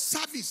does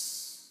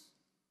service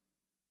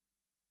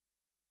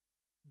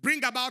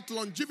bring about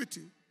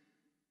longevity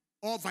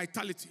or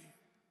vitality?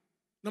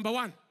 Number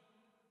 1,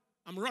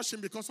 I'm rushing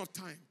because of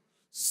time.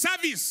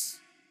 Service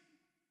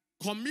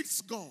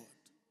commits God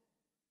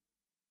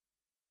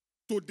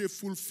to the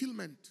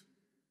fulfillment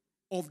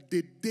of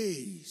the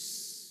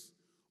days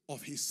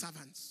of his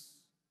servants.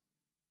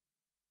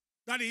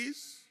 That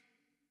is,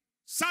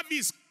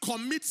 service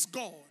commits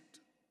God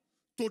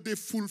to the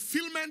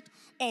fulfillment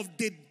of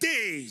the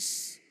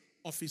days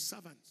of his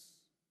servants.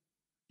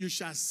 You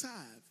shall serve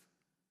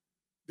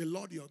the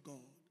Lord your God.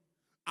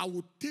 I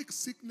will take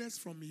sickness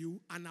from you,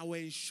 and I will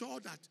ensure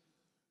that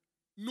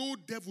no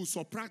devil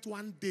subtract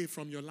 1 day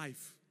from your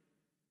life.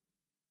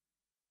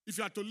 If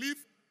you are to live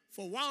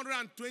for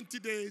 120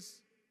 days,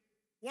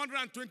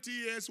 120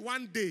 years,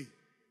 1 day,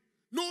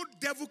 no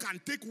devil can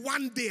take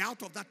 1 day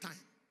out of that time.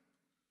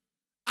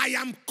 I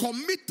am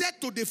committed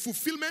to the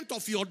fulfillment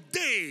of your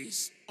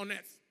days on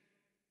earth.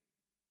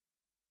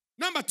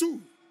 Number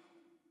 2,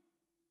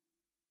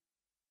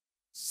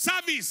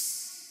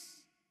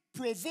 service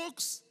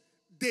provokes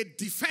the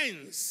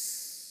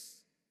defense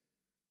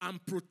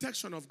and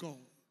protection of God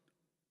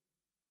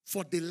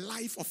for the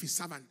life of his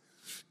servant.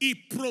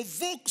 It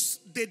provokes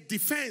the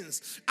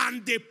defense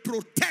and the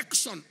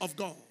protection of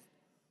God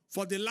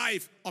for the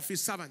life of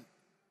his servant.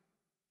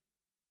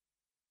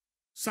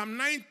 Psalm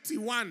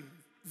 91,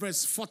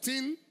 verse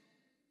 14,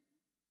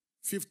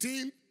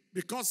 15,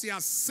 because he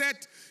has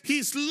set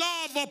his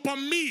love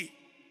upon me,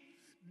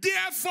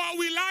 therefore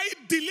will I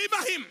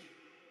deliver him.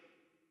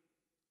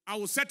 I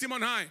will set him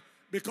on high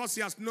because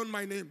he has known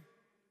my name.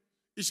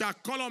 He shall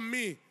call on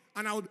me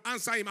and I will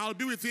answer him. I will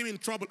be with him in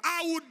trouble.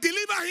 I will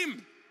deliver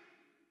him.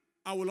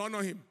 I will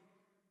honor him.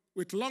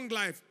 With long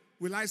life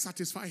will I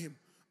satisfy him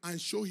and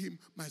show him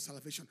my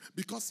salvation,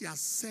 because he has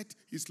set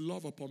his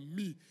love upon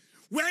me.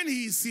 When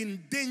he is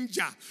in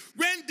danger,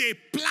 when they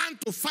plan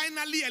to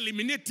finally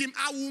eliminate him,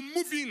 I will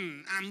move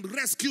in and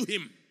rescue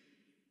him.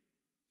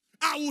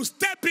 I will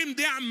step in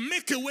there and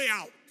make a way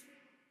out.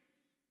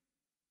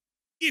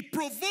 It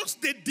provokes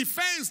the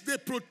defense, the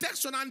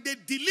protection, and the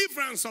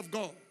deliverance of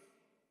God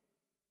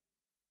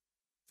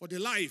for the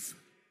life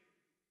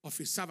of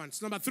his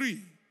servants. Number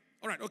 3.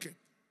 All right, okay.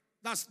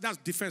 That's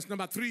defense.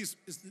 Number 3 is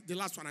the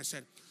last one I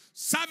said.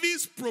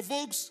 Service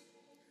provokes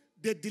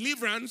the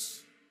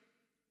deliverance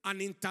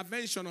and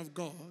intervention of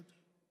God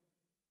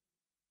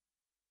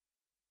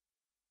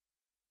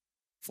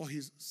for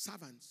his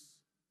servants.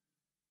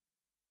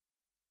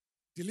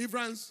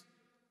 Deliverance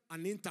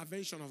and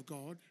intervention of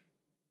God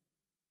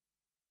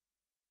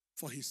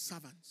for his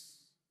servants.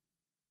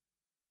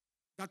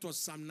 That was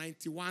Psalm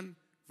 91,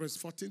 verse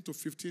 14 to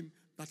 15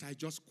 that I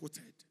just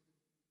quoted.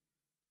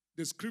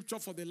 The scripture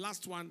for the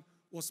last one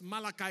was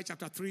Malachi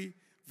chapter 3,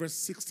 verse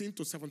 16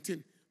 to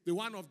 17. The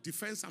one of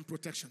defense and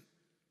protection.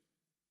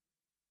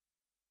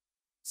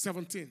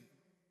 17.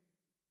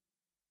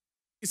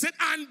 He said,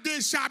 and they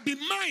shall be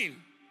mine,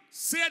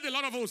 saith the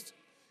Lord of hosts,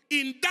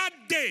 in that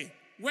day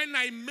when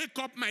I make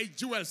up my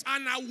jewels,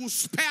 and I will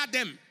spare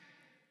them.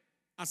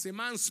 As a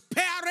man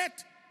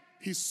spareth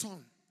his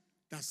son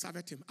that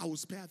serveth him, I will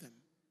spare them.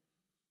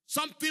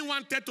 Something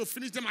wanted to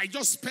finish them, I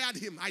just spared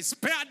him. I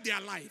spared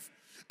their life.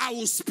 I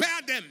will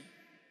spare them.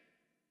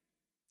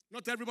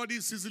 Not everybody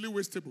is easily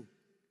wastable.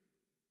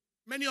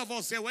 Many of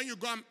us say when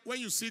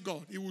you see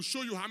God, he will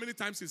show you how many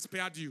times he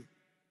spared you.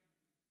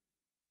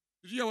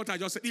 Did you hear what I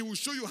just said? He will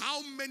show you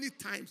how many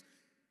times.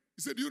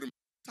 He said, do you remember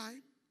the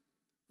time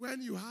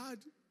when you had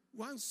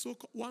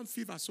one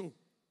fever so?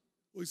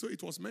 Oh, so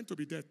it was meant to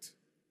be death.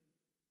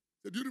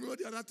 So do you remember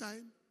the other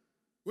time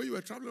when you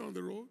were traveling on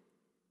the road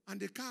and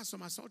the car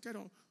some assaulted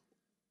or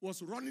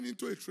was running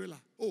into a trailer?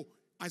 Oh,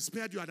 I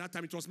spared you at that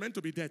time. It was meant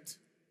to be death.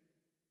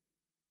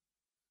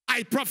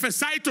 I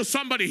prophesy to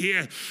somebody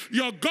here,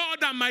 your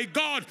God and my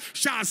God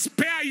shall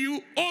spare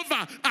you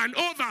over and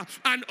over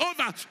and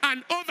over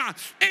and over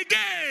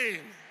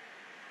again.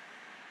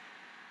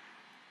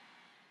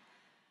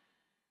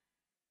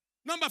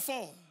 Number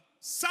 4,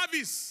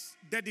 service,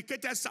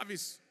 dedicated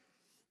service,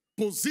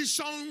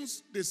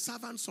 positions the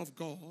servants of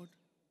God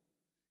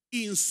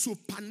in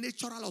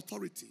supernatural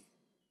authority.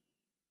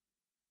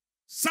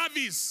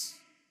 Service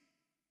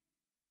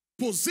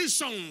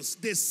positions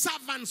the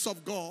servants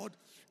of God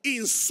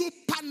in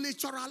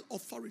supernatural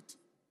authority.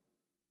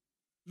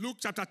 Luke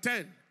chapter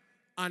 10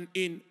 and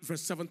in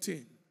verse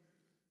 17,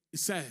 he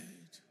said,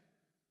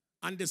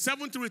 and the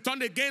seventh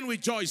returned again with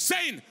joy,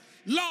 saying,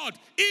 Lord,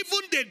 even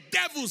the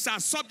devils are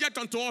subject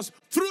unto us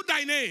through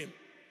thy name.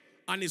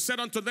 And he said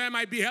unto them,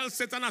 I beheld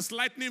Satan as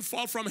lightning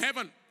fall from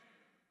heaven.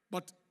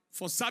 But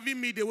for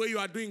serving me the way you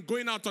are doing,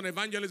 going out on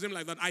evangelism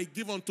like that, I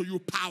give unto you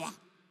power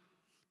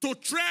to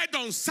tread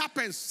on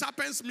serpents.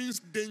 Serpents means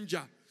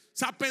danger.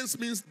 Serpents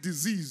means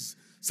disease.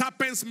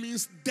 Serpents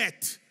means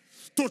death.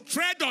 To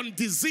tread on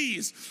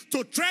disease,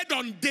 to tread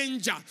on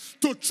danger,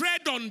 to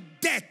tread on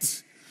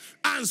death.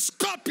 And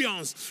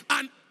scorpions.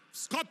 And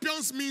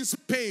scorpions means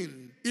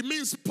pain. It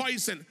means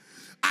poison.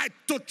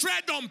 To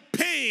tread on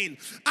pain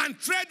and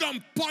tread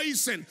on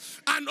poison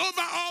and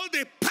over all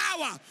the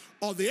power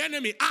of the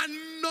enemy,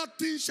 and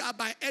nothing shall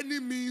by any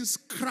means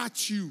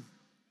scratch you.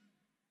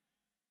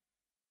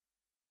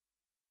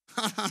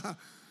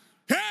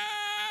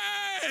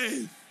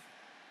 Hey!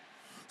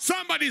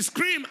 Somebody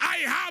scream, I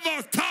have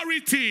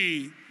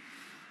authority.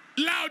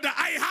 Louder,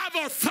 I have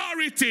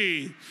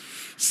authority.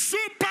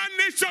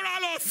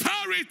 Supernatural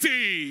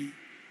authority.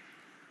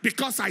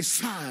 Because I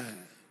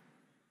serve.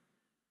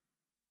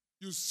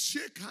 You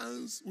shake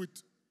hands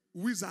with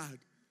wizard,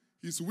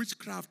 his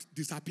witchcraft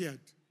disappeared.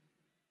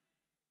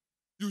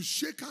 You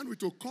shake hands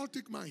with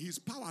occultic man, his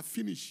power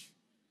finished.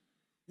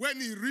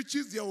 When he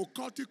reaches the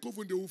occultic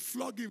coven, they will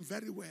flog him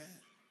very well.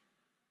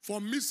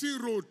 For missing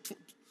road.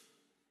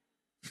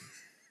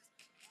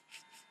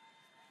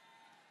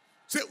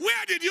 Say,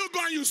 where did you go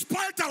and you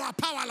spoiled our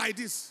power like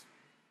this?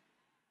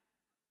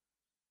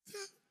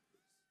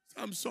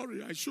 Yeah. I'm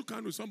sorry, I shook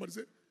hands with somebody.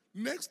 Say,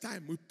 next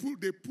time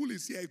they pull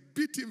his hair,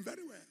 beat him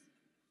very well.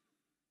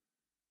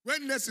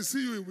 When next you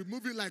see you, he'll be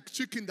moving like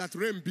chicken that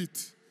rain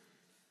beat.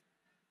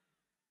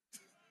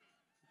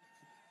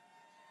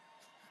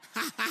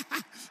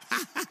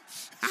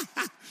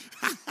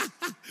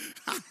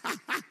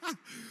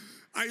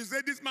 And you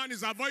say, this man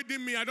is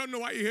avoiding me. I don't know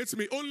why he hates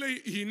me. Only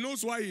he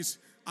knows why he's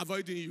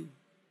avoiding you.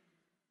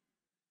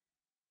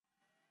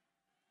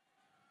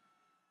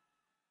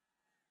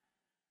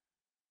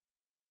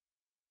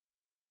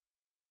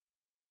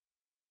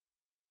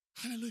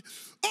 Hallelujah.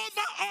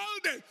 Over all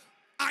the,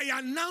 I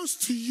announce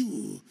to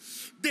you,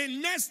 the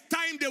next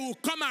time they will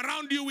come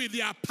around you with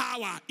their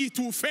power, it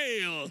will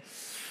fail.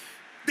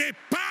 The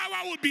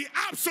power will be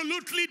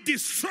absolutely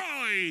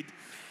destroyed.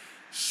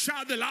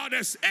 Shout the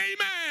loudest,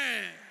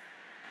 amen.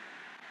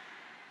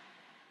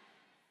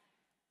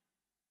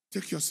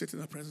 Take your seat in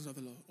the presence of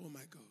the Lord. Oh my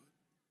God.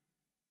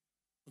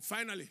 And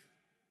finally,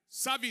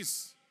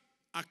 service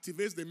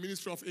activates the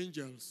ministry of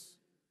angels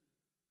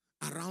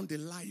around the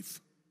life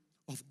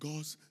of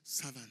God's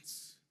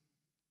servants.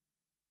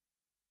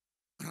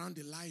 Around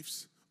the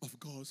lives of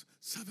God's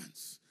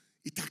servants.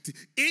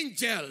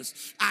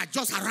 Angels are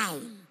just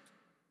around.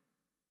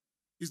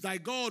 Is thy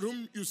God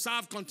whom you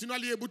serve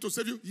continually able to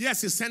save you?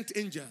 Yes, he sent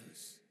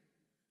angels.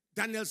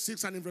 Daniel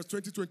 6 and in verse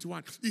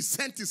 20-21. He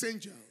sent his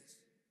angels.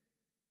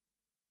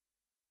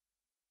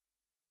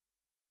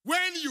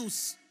 When you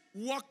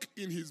walk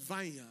in his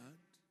vineyard,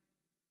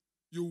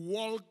 You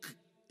walk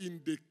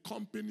in the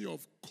company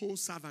of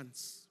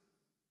co-servants.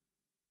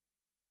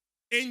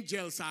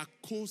 Angels are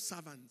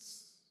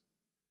co-servants.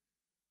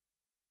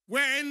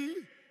 When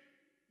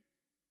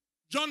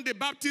John the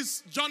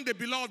Baptist, John the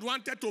Beloved,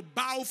 wanted to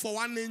bow for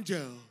one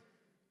angel,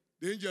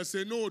 the angel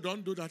said, no,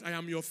 don't do that. I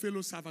am your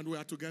fellow servant. We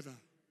are together.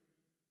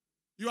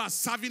 You are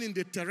serving in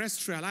the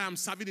terrestrial. I am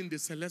serving in the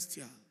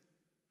celestial.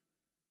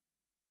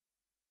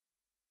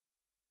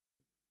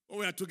 Oh,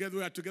 we are together.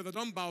 We are together.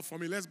 Don't bow for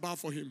me. Let's bow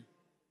for him.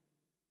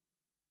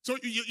 So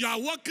you are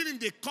working in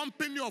the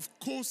company of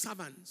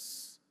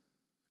co-servants.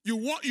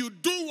 You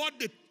do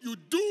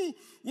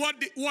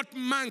what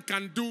man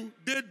can do.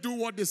 They do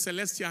what the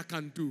celestial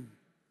can do.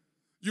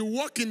 You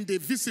walk in the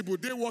visible.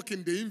 They walk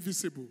in the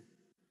invisible.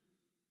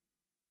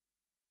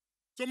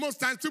 So most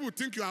times people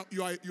think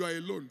you are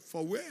alone.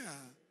 For where?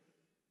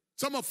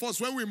 Some of us,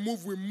 when we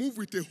move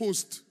with a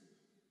host.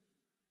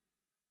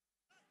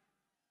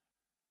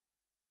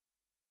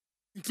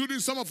 Including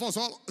some of us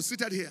all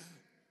seated here.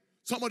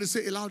 Somebody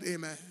say aloud,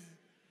 amen.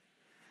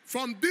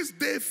 From this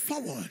day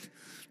forward,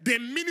 the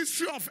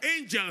ministry of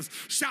angels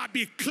shall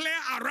be clear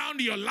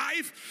around your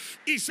life.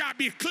 It shall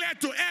be clear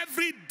to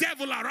every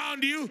devil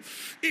around you.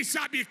 It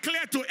shall be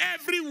clear to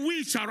every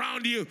witch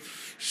around you.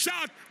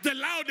 Shout the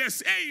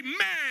loudest,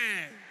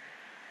 amen.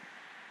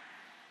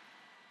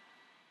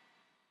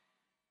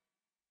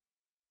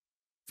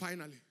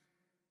 Finally,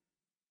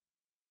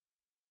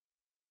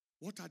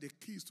 what are the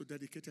keys to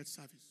dedicated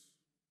service?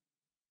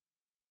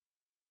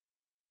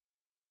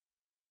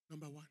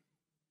 Number one,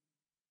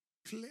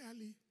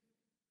 clearly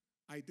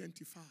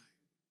identify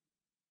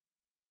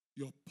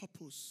your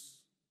purpose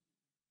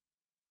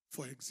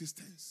for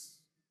existence.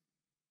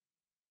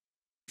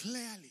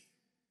 Clearly.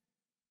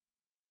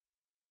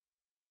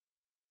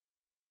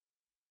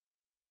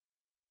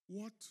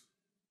 What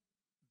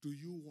do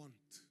you want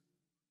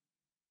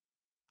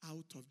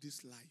out of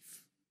this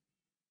life?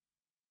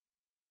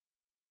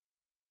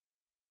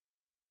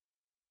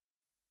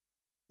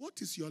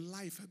 What is your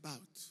life about?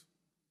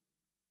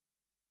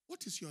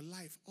 What is your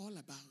life all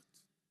about?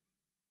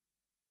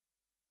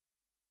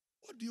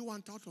 What do you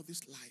want out of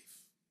this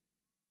life?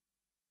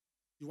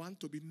 You want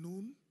to be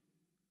known?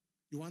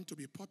 You want to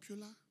be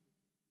popular?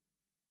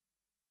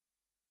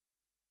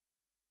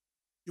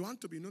 You want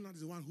to be known as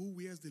the one who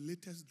wears the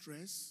latest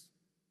dress?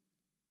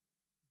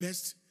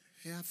 Best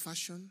hair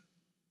fashion?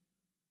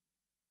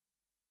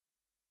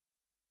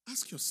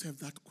 Ask yourself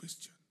that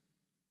question.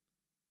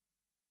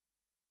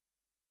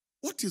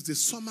 What is the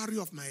summary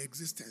of my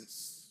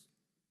existence?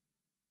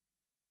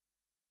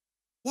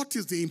 What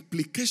is the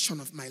implication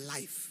of my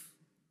life?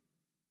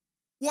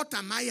 What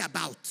am I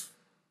about?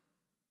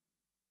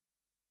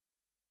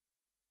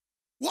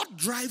 What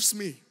drives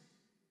me?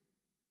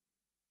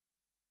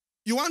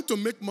 You want to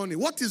make money.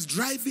 What is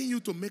driving you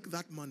to make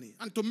that money?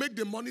 And to make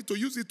the money, to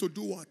use it to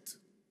do what?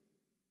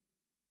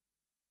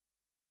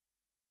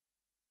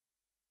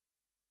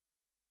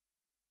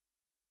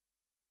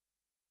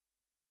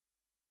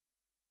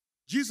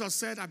 Jesus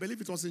said, I believe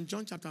it was in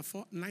John chapter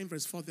 9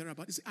 verse 4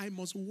 thereabout, he said, I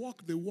must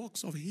walk the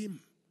works of him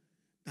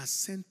that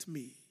sent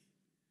me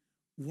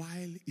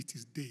while it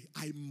is day.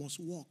 I must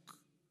walk.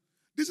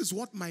 This is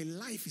what my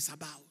life is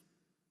about.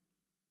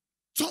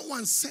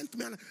 Someone sent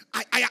me, and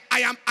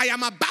I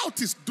am about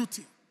his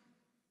duty.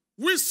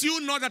 Wish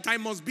you know that I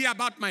must be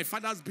about my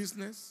Father's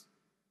business?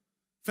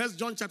 1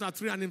 John chapter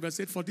 3 and in verse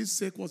 8, for this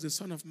sake was the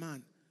Son of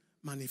Man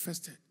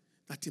manifested,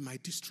 that he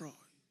might destroy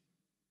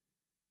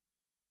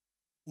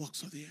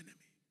works of the enemy.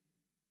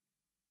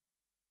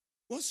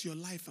 What's your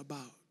life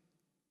about?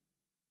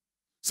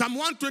 Psalm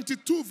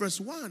 122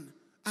 verse 1,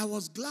 I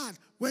was glad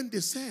when they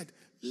said,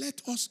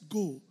 let us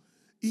go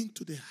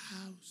into the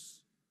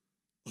house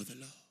of the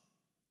Lord.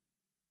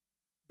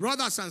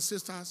 Brothers and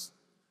sisters,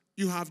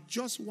 you have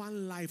just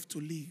one life to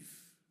live.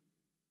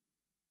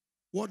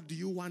 What do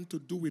you want to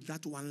do with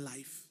that one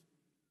life?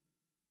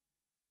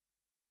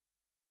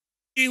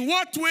 In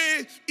what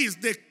way is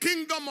the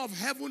kingdom of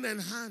heaven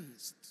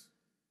enhanced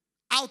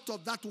out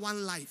of that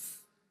one life?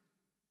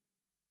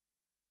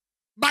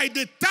 By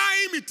the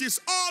time it is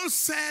all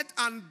said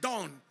and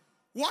done,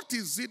 what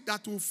is it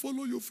that will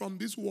follow you from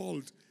this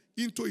world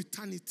into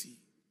eternity?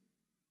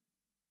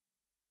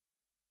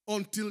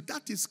 Until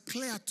that is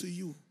clear to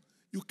you,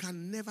 you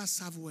can never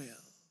serve well.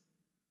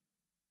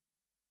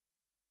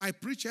 I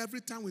preach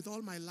every time with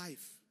all my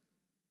life.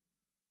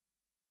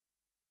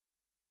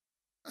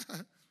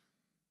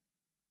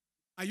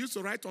 I used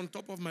to write on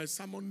top of my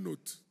sermon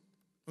note,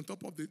 on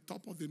top of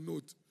the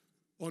note,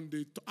 on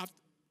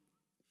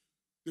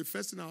the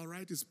first thing I'll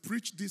write is,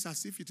 preach this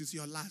as if it is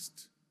your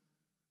last.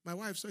 My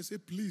wife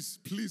said, please,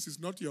 it's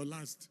not your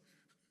last.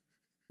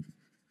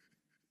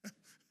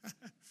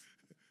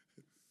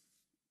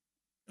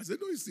 I said,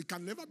 no, it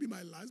can never be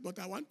my last, but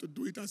I want to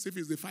do it as if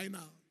it's the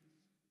final.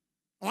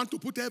 I want to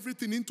put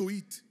everything into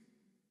it.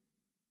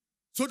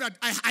 So that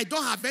I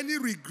don't have any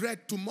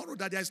regret tomorrow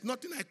that there's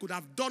nothing I could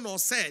have done or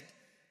said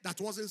that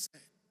wasn't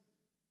said.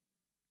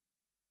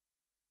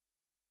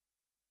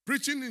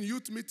 Preaching in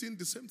youth meeting,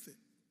 the same thing.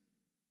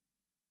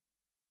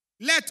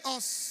 Let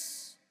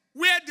us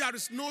Where there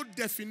is no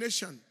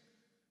definition,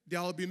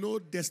 there will be no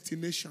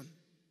destination.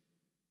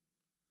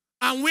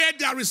 And where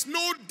there is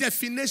no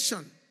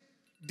definition,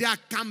 there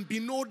can be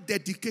no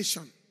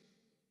dedication.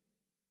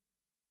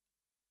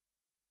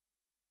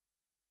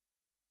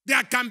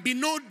 There can be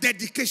no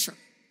dedication.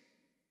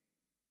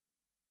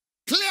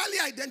 Clearly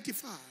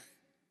identify.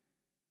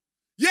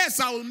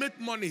 Yes, I will make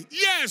money.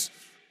 Yes,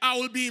 I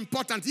will be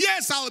important.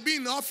 Yes, I will be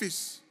in the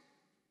office.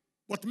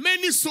 But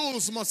many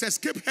souls must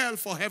escape hell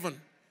for heaven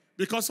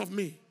because of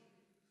me.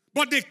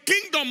 But the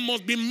kingdom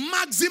must be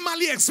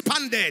maximally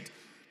expanded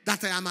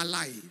that I am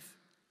alive.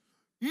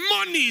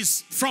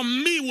 Monies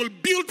from me will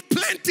build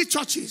plenty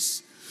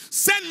churches,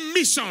 send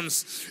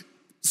missions,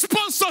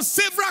 sponsor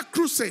several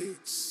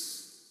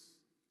crusades.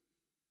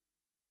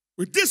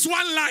 With this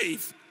one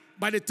life,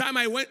 by the time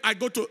I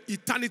go to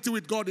eternity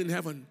with God in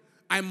heaven,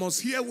 I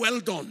must hear, well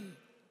done,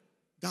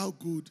 thou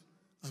good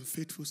and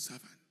faithful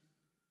servant.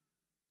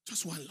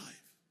 Just one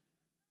life.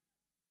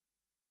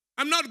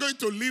 I'm not going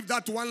to live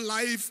that one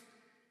life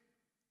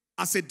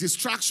as a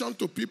distraction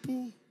to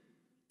people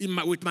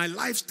with my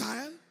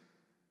lifestyle.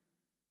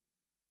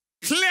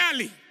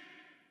 Clearly,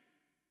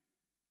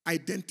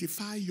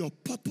 identify your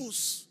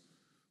purpose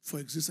for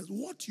existence.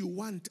 What you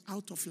want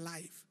out of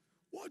life.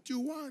 What you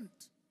want.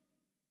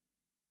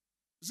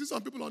 You see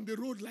some people on the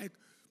road like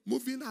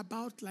moving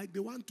about like they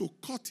want to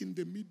cut in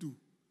the middle.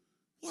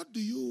 What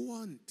do you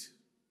want?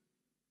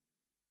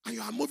 And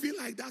you are moving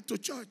like that to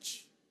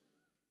church.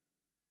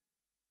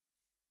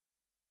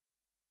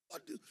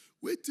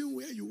 Waiting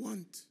where you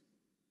want.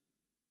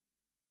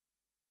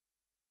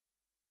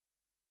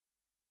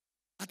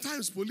 At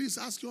times, police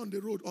ask you on the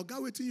road,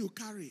 Oga, waiting you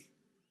carry.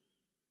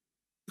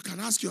 You can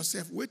ask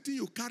yourself, waiting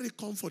you carry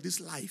come for this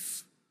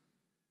life.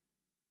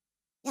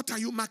 What are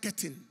you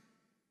marketing?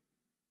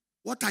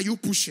 What are you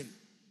pushing?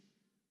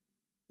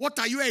 What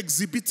are you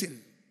exhibiting?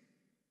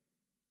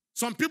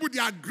 Some people,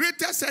 their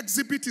greatest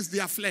exhibit is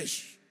their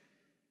flesh.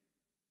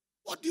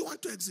 What do you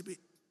want to exhibit?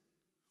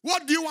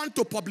 What do you want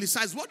to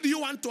publicize? What do you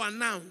want to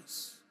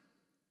announce?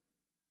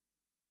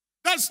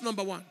 That's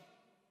number one.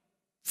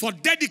 For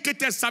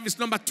dedicated service,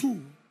 number two,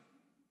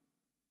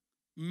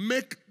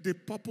 make the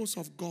purpose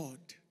of God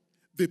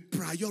the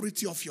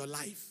priority of your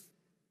life.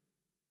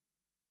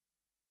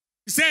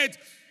 He said,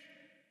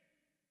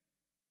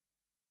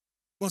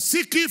 but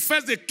seek ye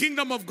first the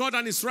kingdom of God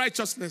and his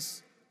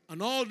righteousness,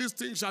 and all these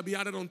things shall be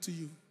added unto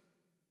you.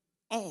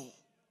 All.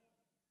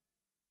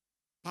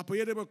 Papa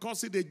Yedebo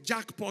calls it the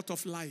jackpot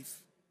of life.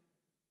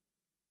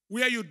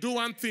 Where you do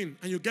one thing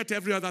and you get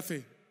every other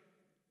thing.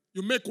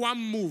 You make one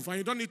move and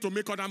you don't need to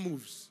make other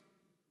moves.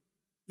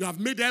 You have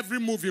made every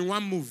move in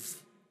one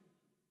move.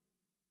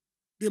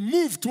 The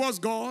move towards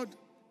God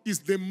is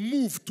the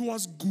move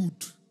towards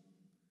good.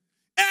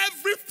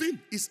 Everything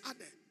is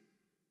added.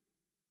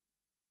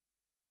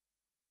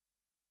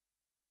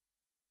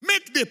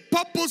 Make the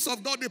purpose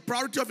of God the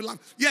priority of your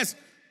life. Yes,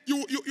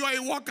 you are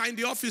a worker in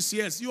the office.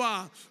 Yes, you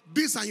are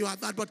this and you are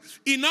that. But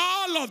in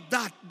all of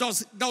that,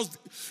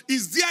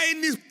 is there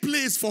any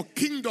place for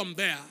kingdom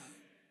there?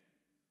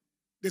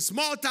 The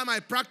small time I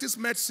practiced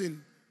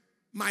medicine,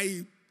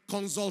 my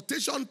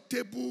consultation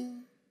table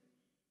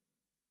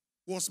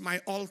was my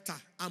altar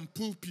and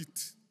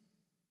pulpit.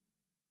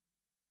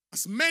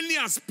 As many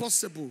as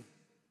possible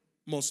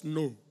must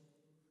know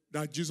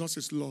that Jesus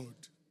is Lord.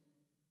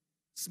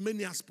 As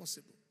many as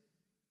possible.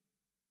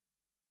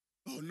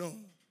 Oh no.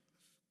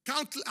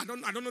 I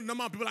don't know the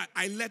number of people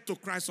I led to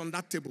Christ on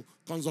that table,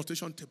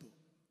 consultation table.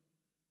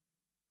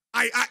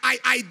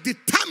 I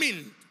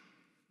determined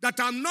that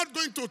I'm not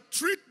going to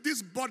treat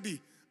this body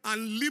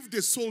and leave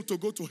the soul to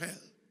go to hell.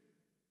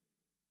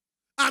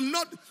 I'm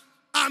not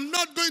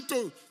going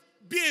to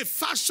be a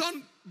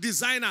fashion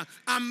designer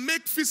and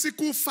make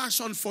physical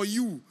fashion for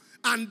you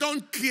and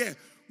don't care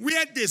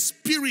where the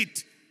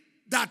spirit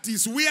that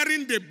is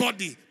wearing the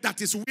body,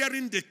 that is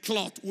wearing the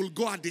cloth will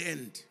go at the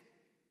end.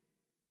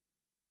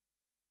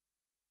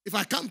 If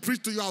I can't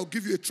preach to you, I'll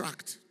give you a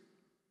tract.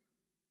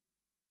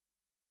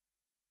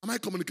 Am I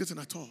communicating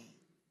at all?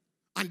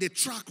 And the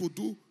tract will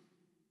do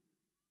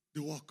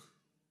the work.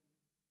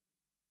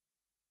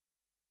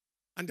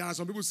 And there are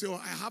some people who say,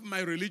 oh, I have my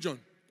religion.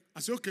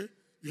 I say, okay,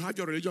 you have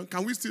your religion.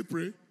 Can we still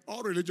pray?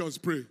 All religions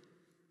pray.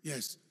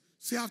 Yes.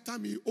 Say after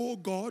me, oh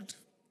God,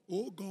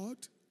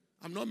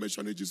 I'm not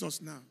mentioning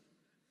Jesus now.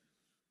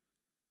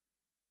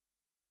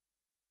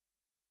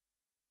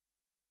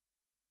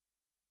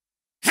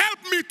 Help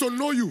me to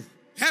know you.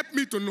 Help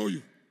me to know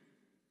you.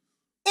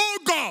 Oh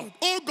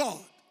God,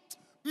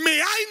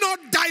 may I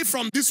not die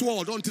from this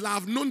world until I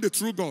have known the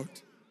true God.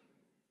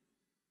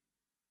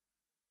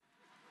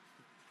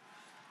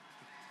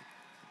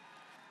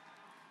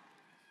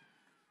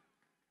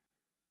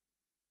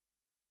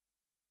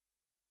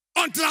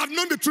 Until I have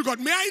known the true God.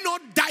 May I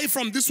not die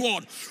from this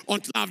world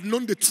until I have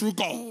known the true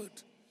God.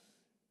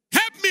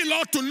 Help me,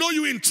 Lord, to know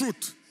you in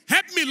truth.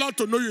 Help me, Lord,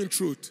 to know you in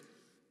truth.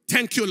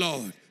 Thank you,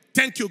 Lord.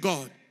 Thank you,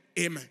 God.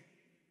 Amen.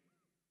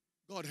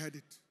 God heard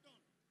it.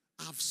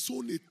 I've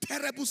sown a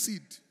terrible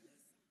seed.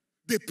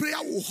 The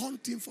prayer will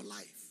haunt him for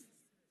life.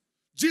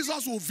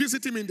 Jesus will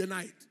visit him in the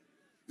night.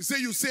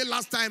 You say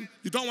last time,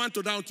 you don't want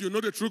to doubt, you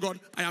know the true God.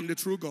 I am the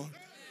true God.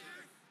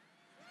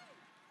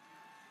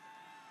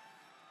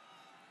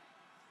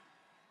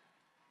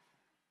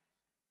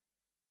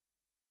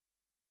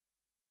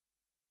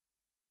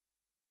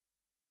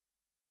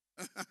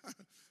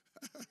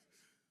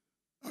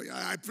 Oh yeah,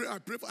 I pray.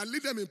 I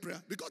lead them in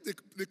prayer because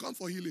they come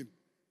for healing.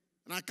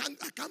 And I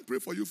can't pray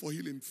for you for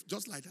healing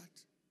just like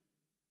that.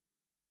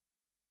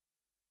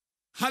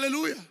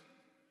 Hallelujah.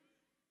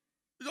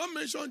 You don't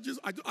mention Jesus.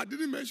 I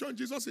didn't mention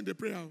Jesus in the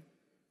prayer.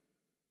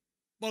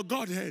 But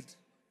God heard.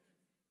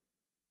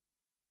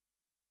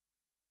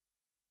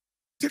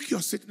 Take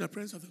your seat in the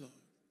presence of the Lord.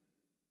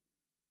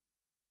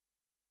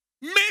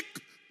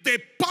 Make the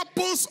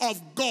purpose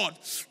of God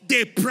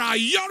the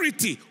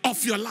priority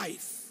of your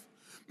life.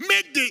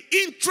 Make the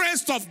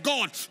interest of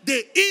God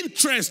the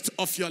interest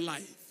of your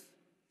life.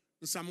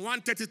 In Psalm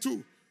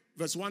 132,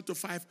 verse 1 to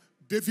 5,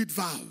 David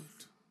vowed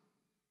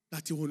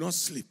that he will not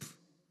sleep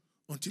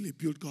until he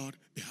built God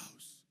a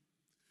house.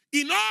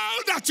 In all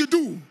that you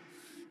do,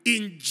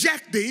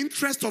 inject the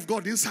interest of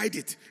God inside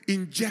it.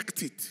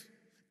 Inject it.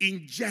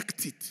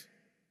 Inject it.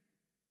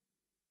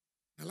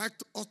 I like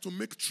us to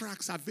make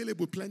tracts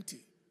available plenty.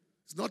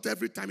 It's not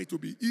every time it will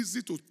be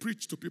easy to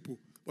preach to people,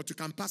 but you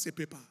can pass a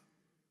paper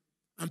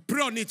and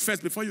pray on it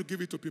first before you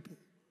give it to people.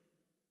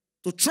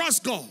 To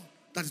trust God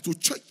that it will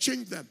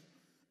change them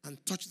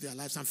and touch their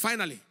lives. And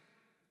finally,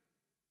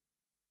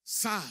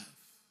 serve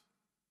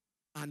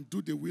and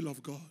do the will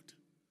of God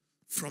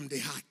from the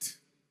heart.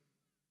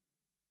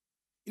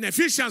 In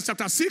Ephesians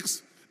chapter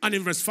 6 and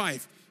in verse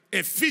 5.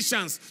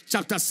 Ephesians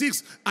chapter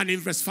 6 and in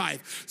verse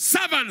 5.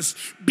 Servants,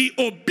 be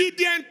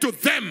obedient to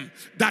them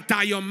that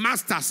are your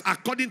masters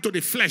according to the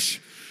flesh,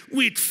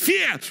 with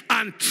fear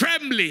and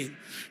trembling,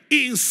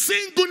 in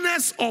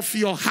singleness of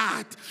your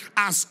heart,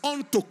 as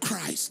unto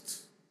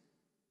Christ.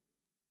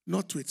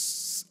 Not with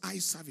eye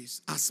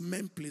service, as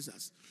men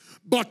pleasers,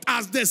 but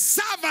as the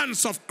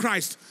servants of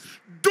Christ,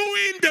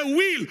 doing the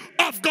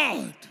will of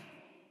God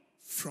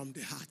from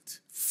the heart,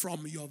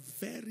 from your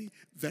very,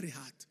 very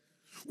heart.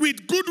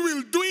 With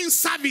goodwill, doing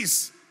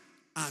service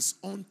as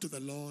unto the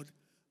Lord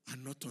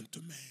and not unto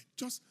men.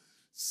 Just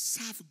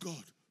serve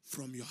God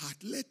from your heart.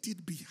 Let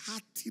it be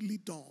heartily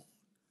done.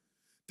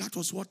 That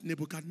was what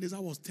Nebuchadnezzar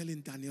was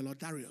telling Daniel or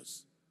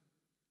Darius.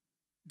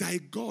 Thy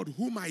God,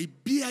 whom I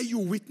bear you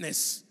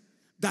witness,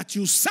 that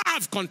you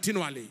serve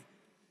continually,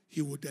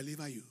 he will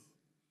deliver you.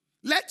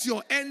 Let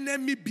your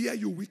enemy bear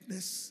you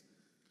witness.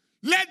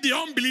 Let the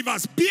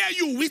unbelievers bear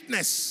you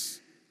witness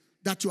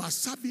that you are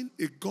serving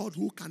a God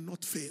who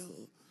cannot fail.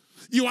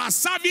 You are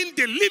serving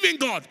the living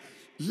God.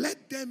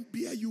 Let them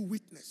bear you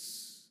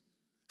witness.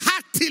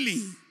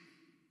 Heartily.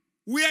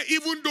 Where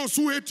even those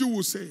who hate you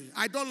will say,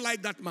 I don't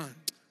like that man,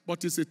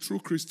 but he's a true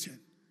Christian.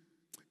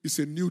 It's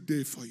a new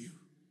day for you.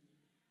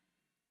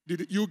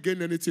 Did you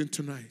gain anything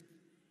tonight?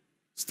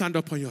 Stand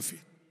up on your feet.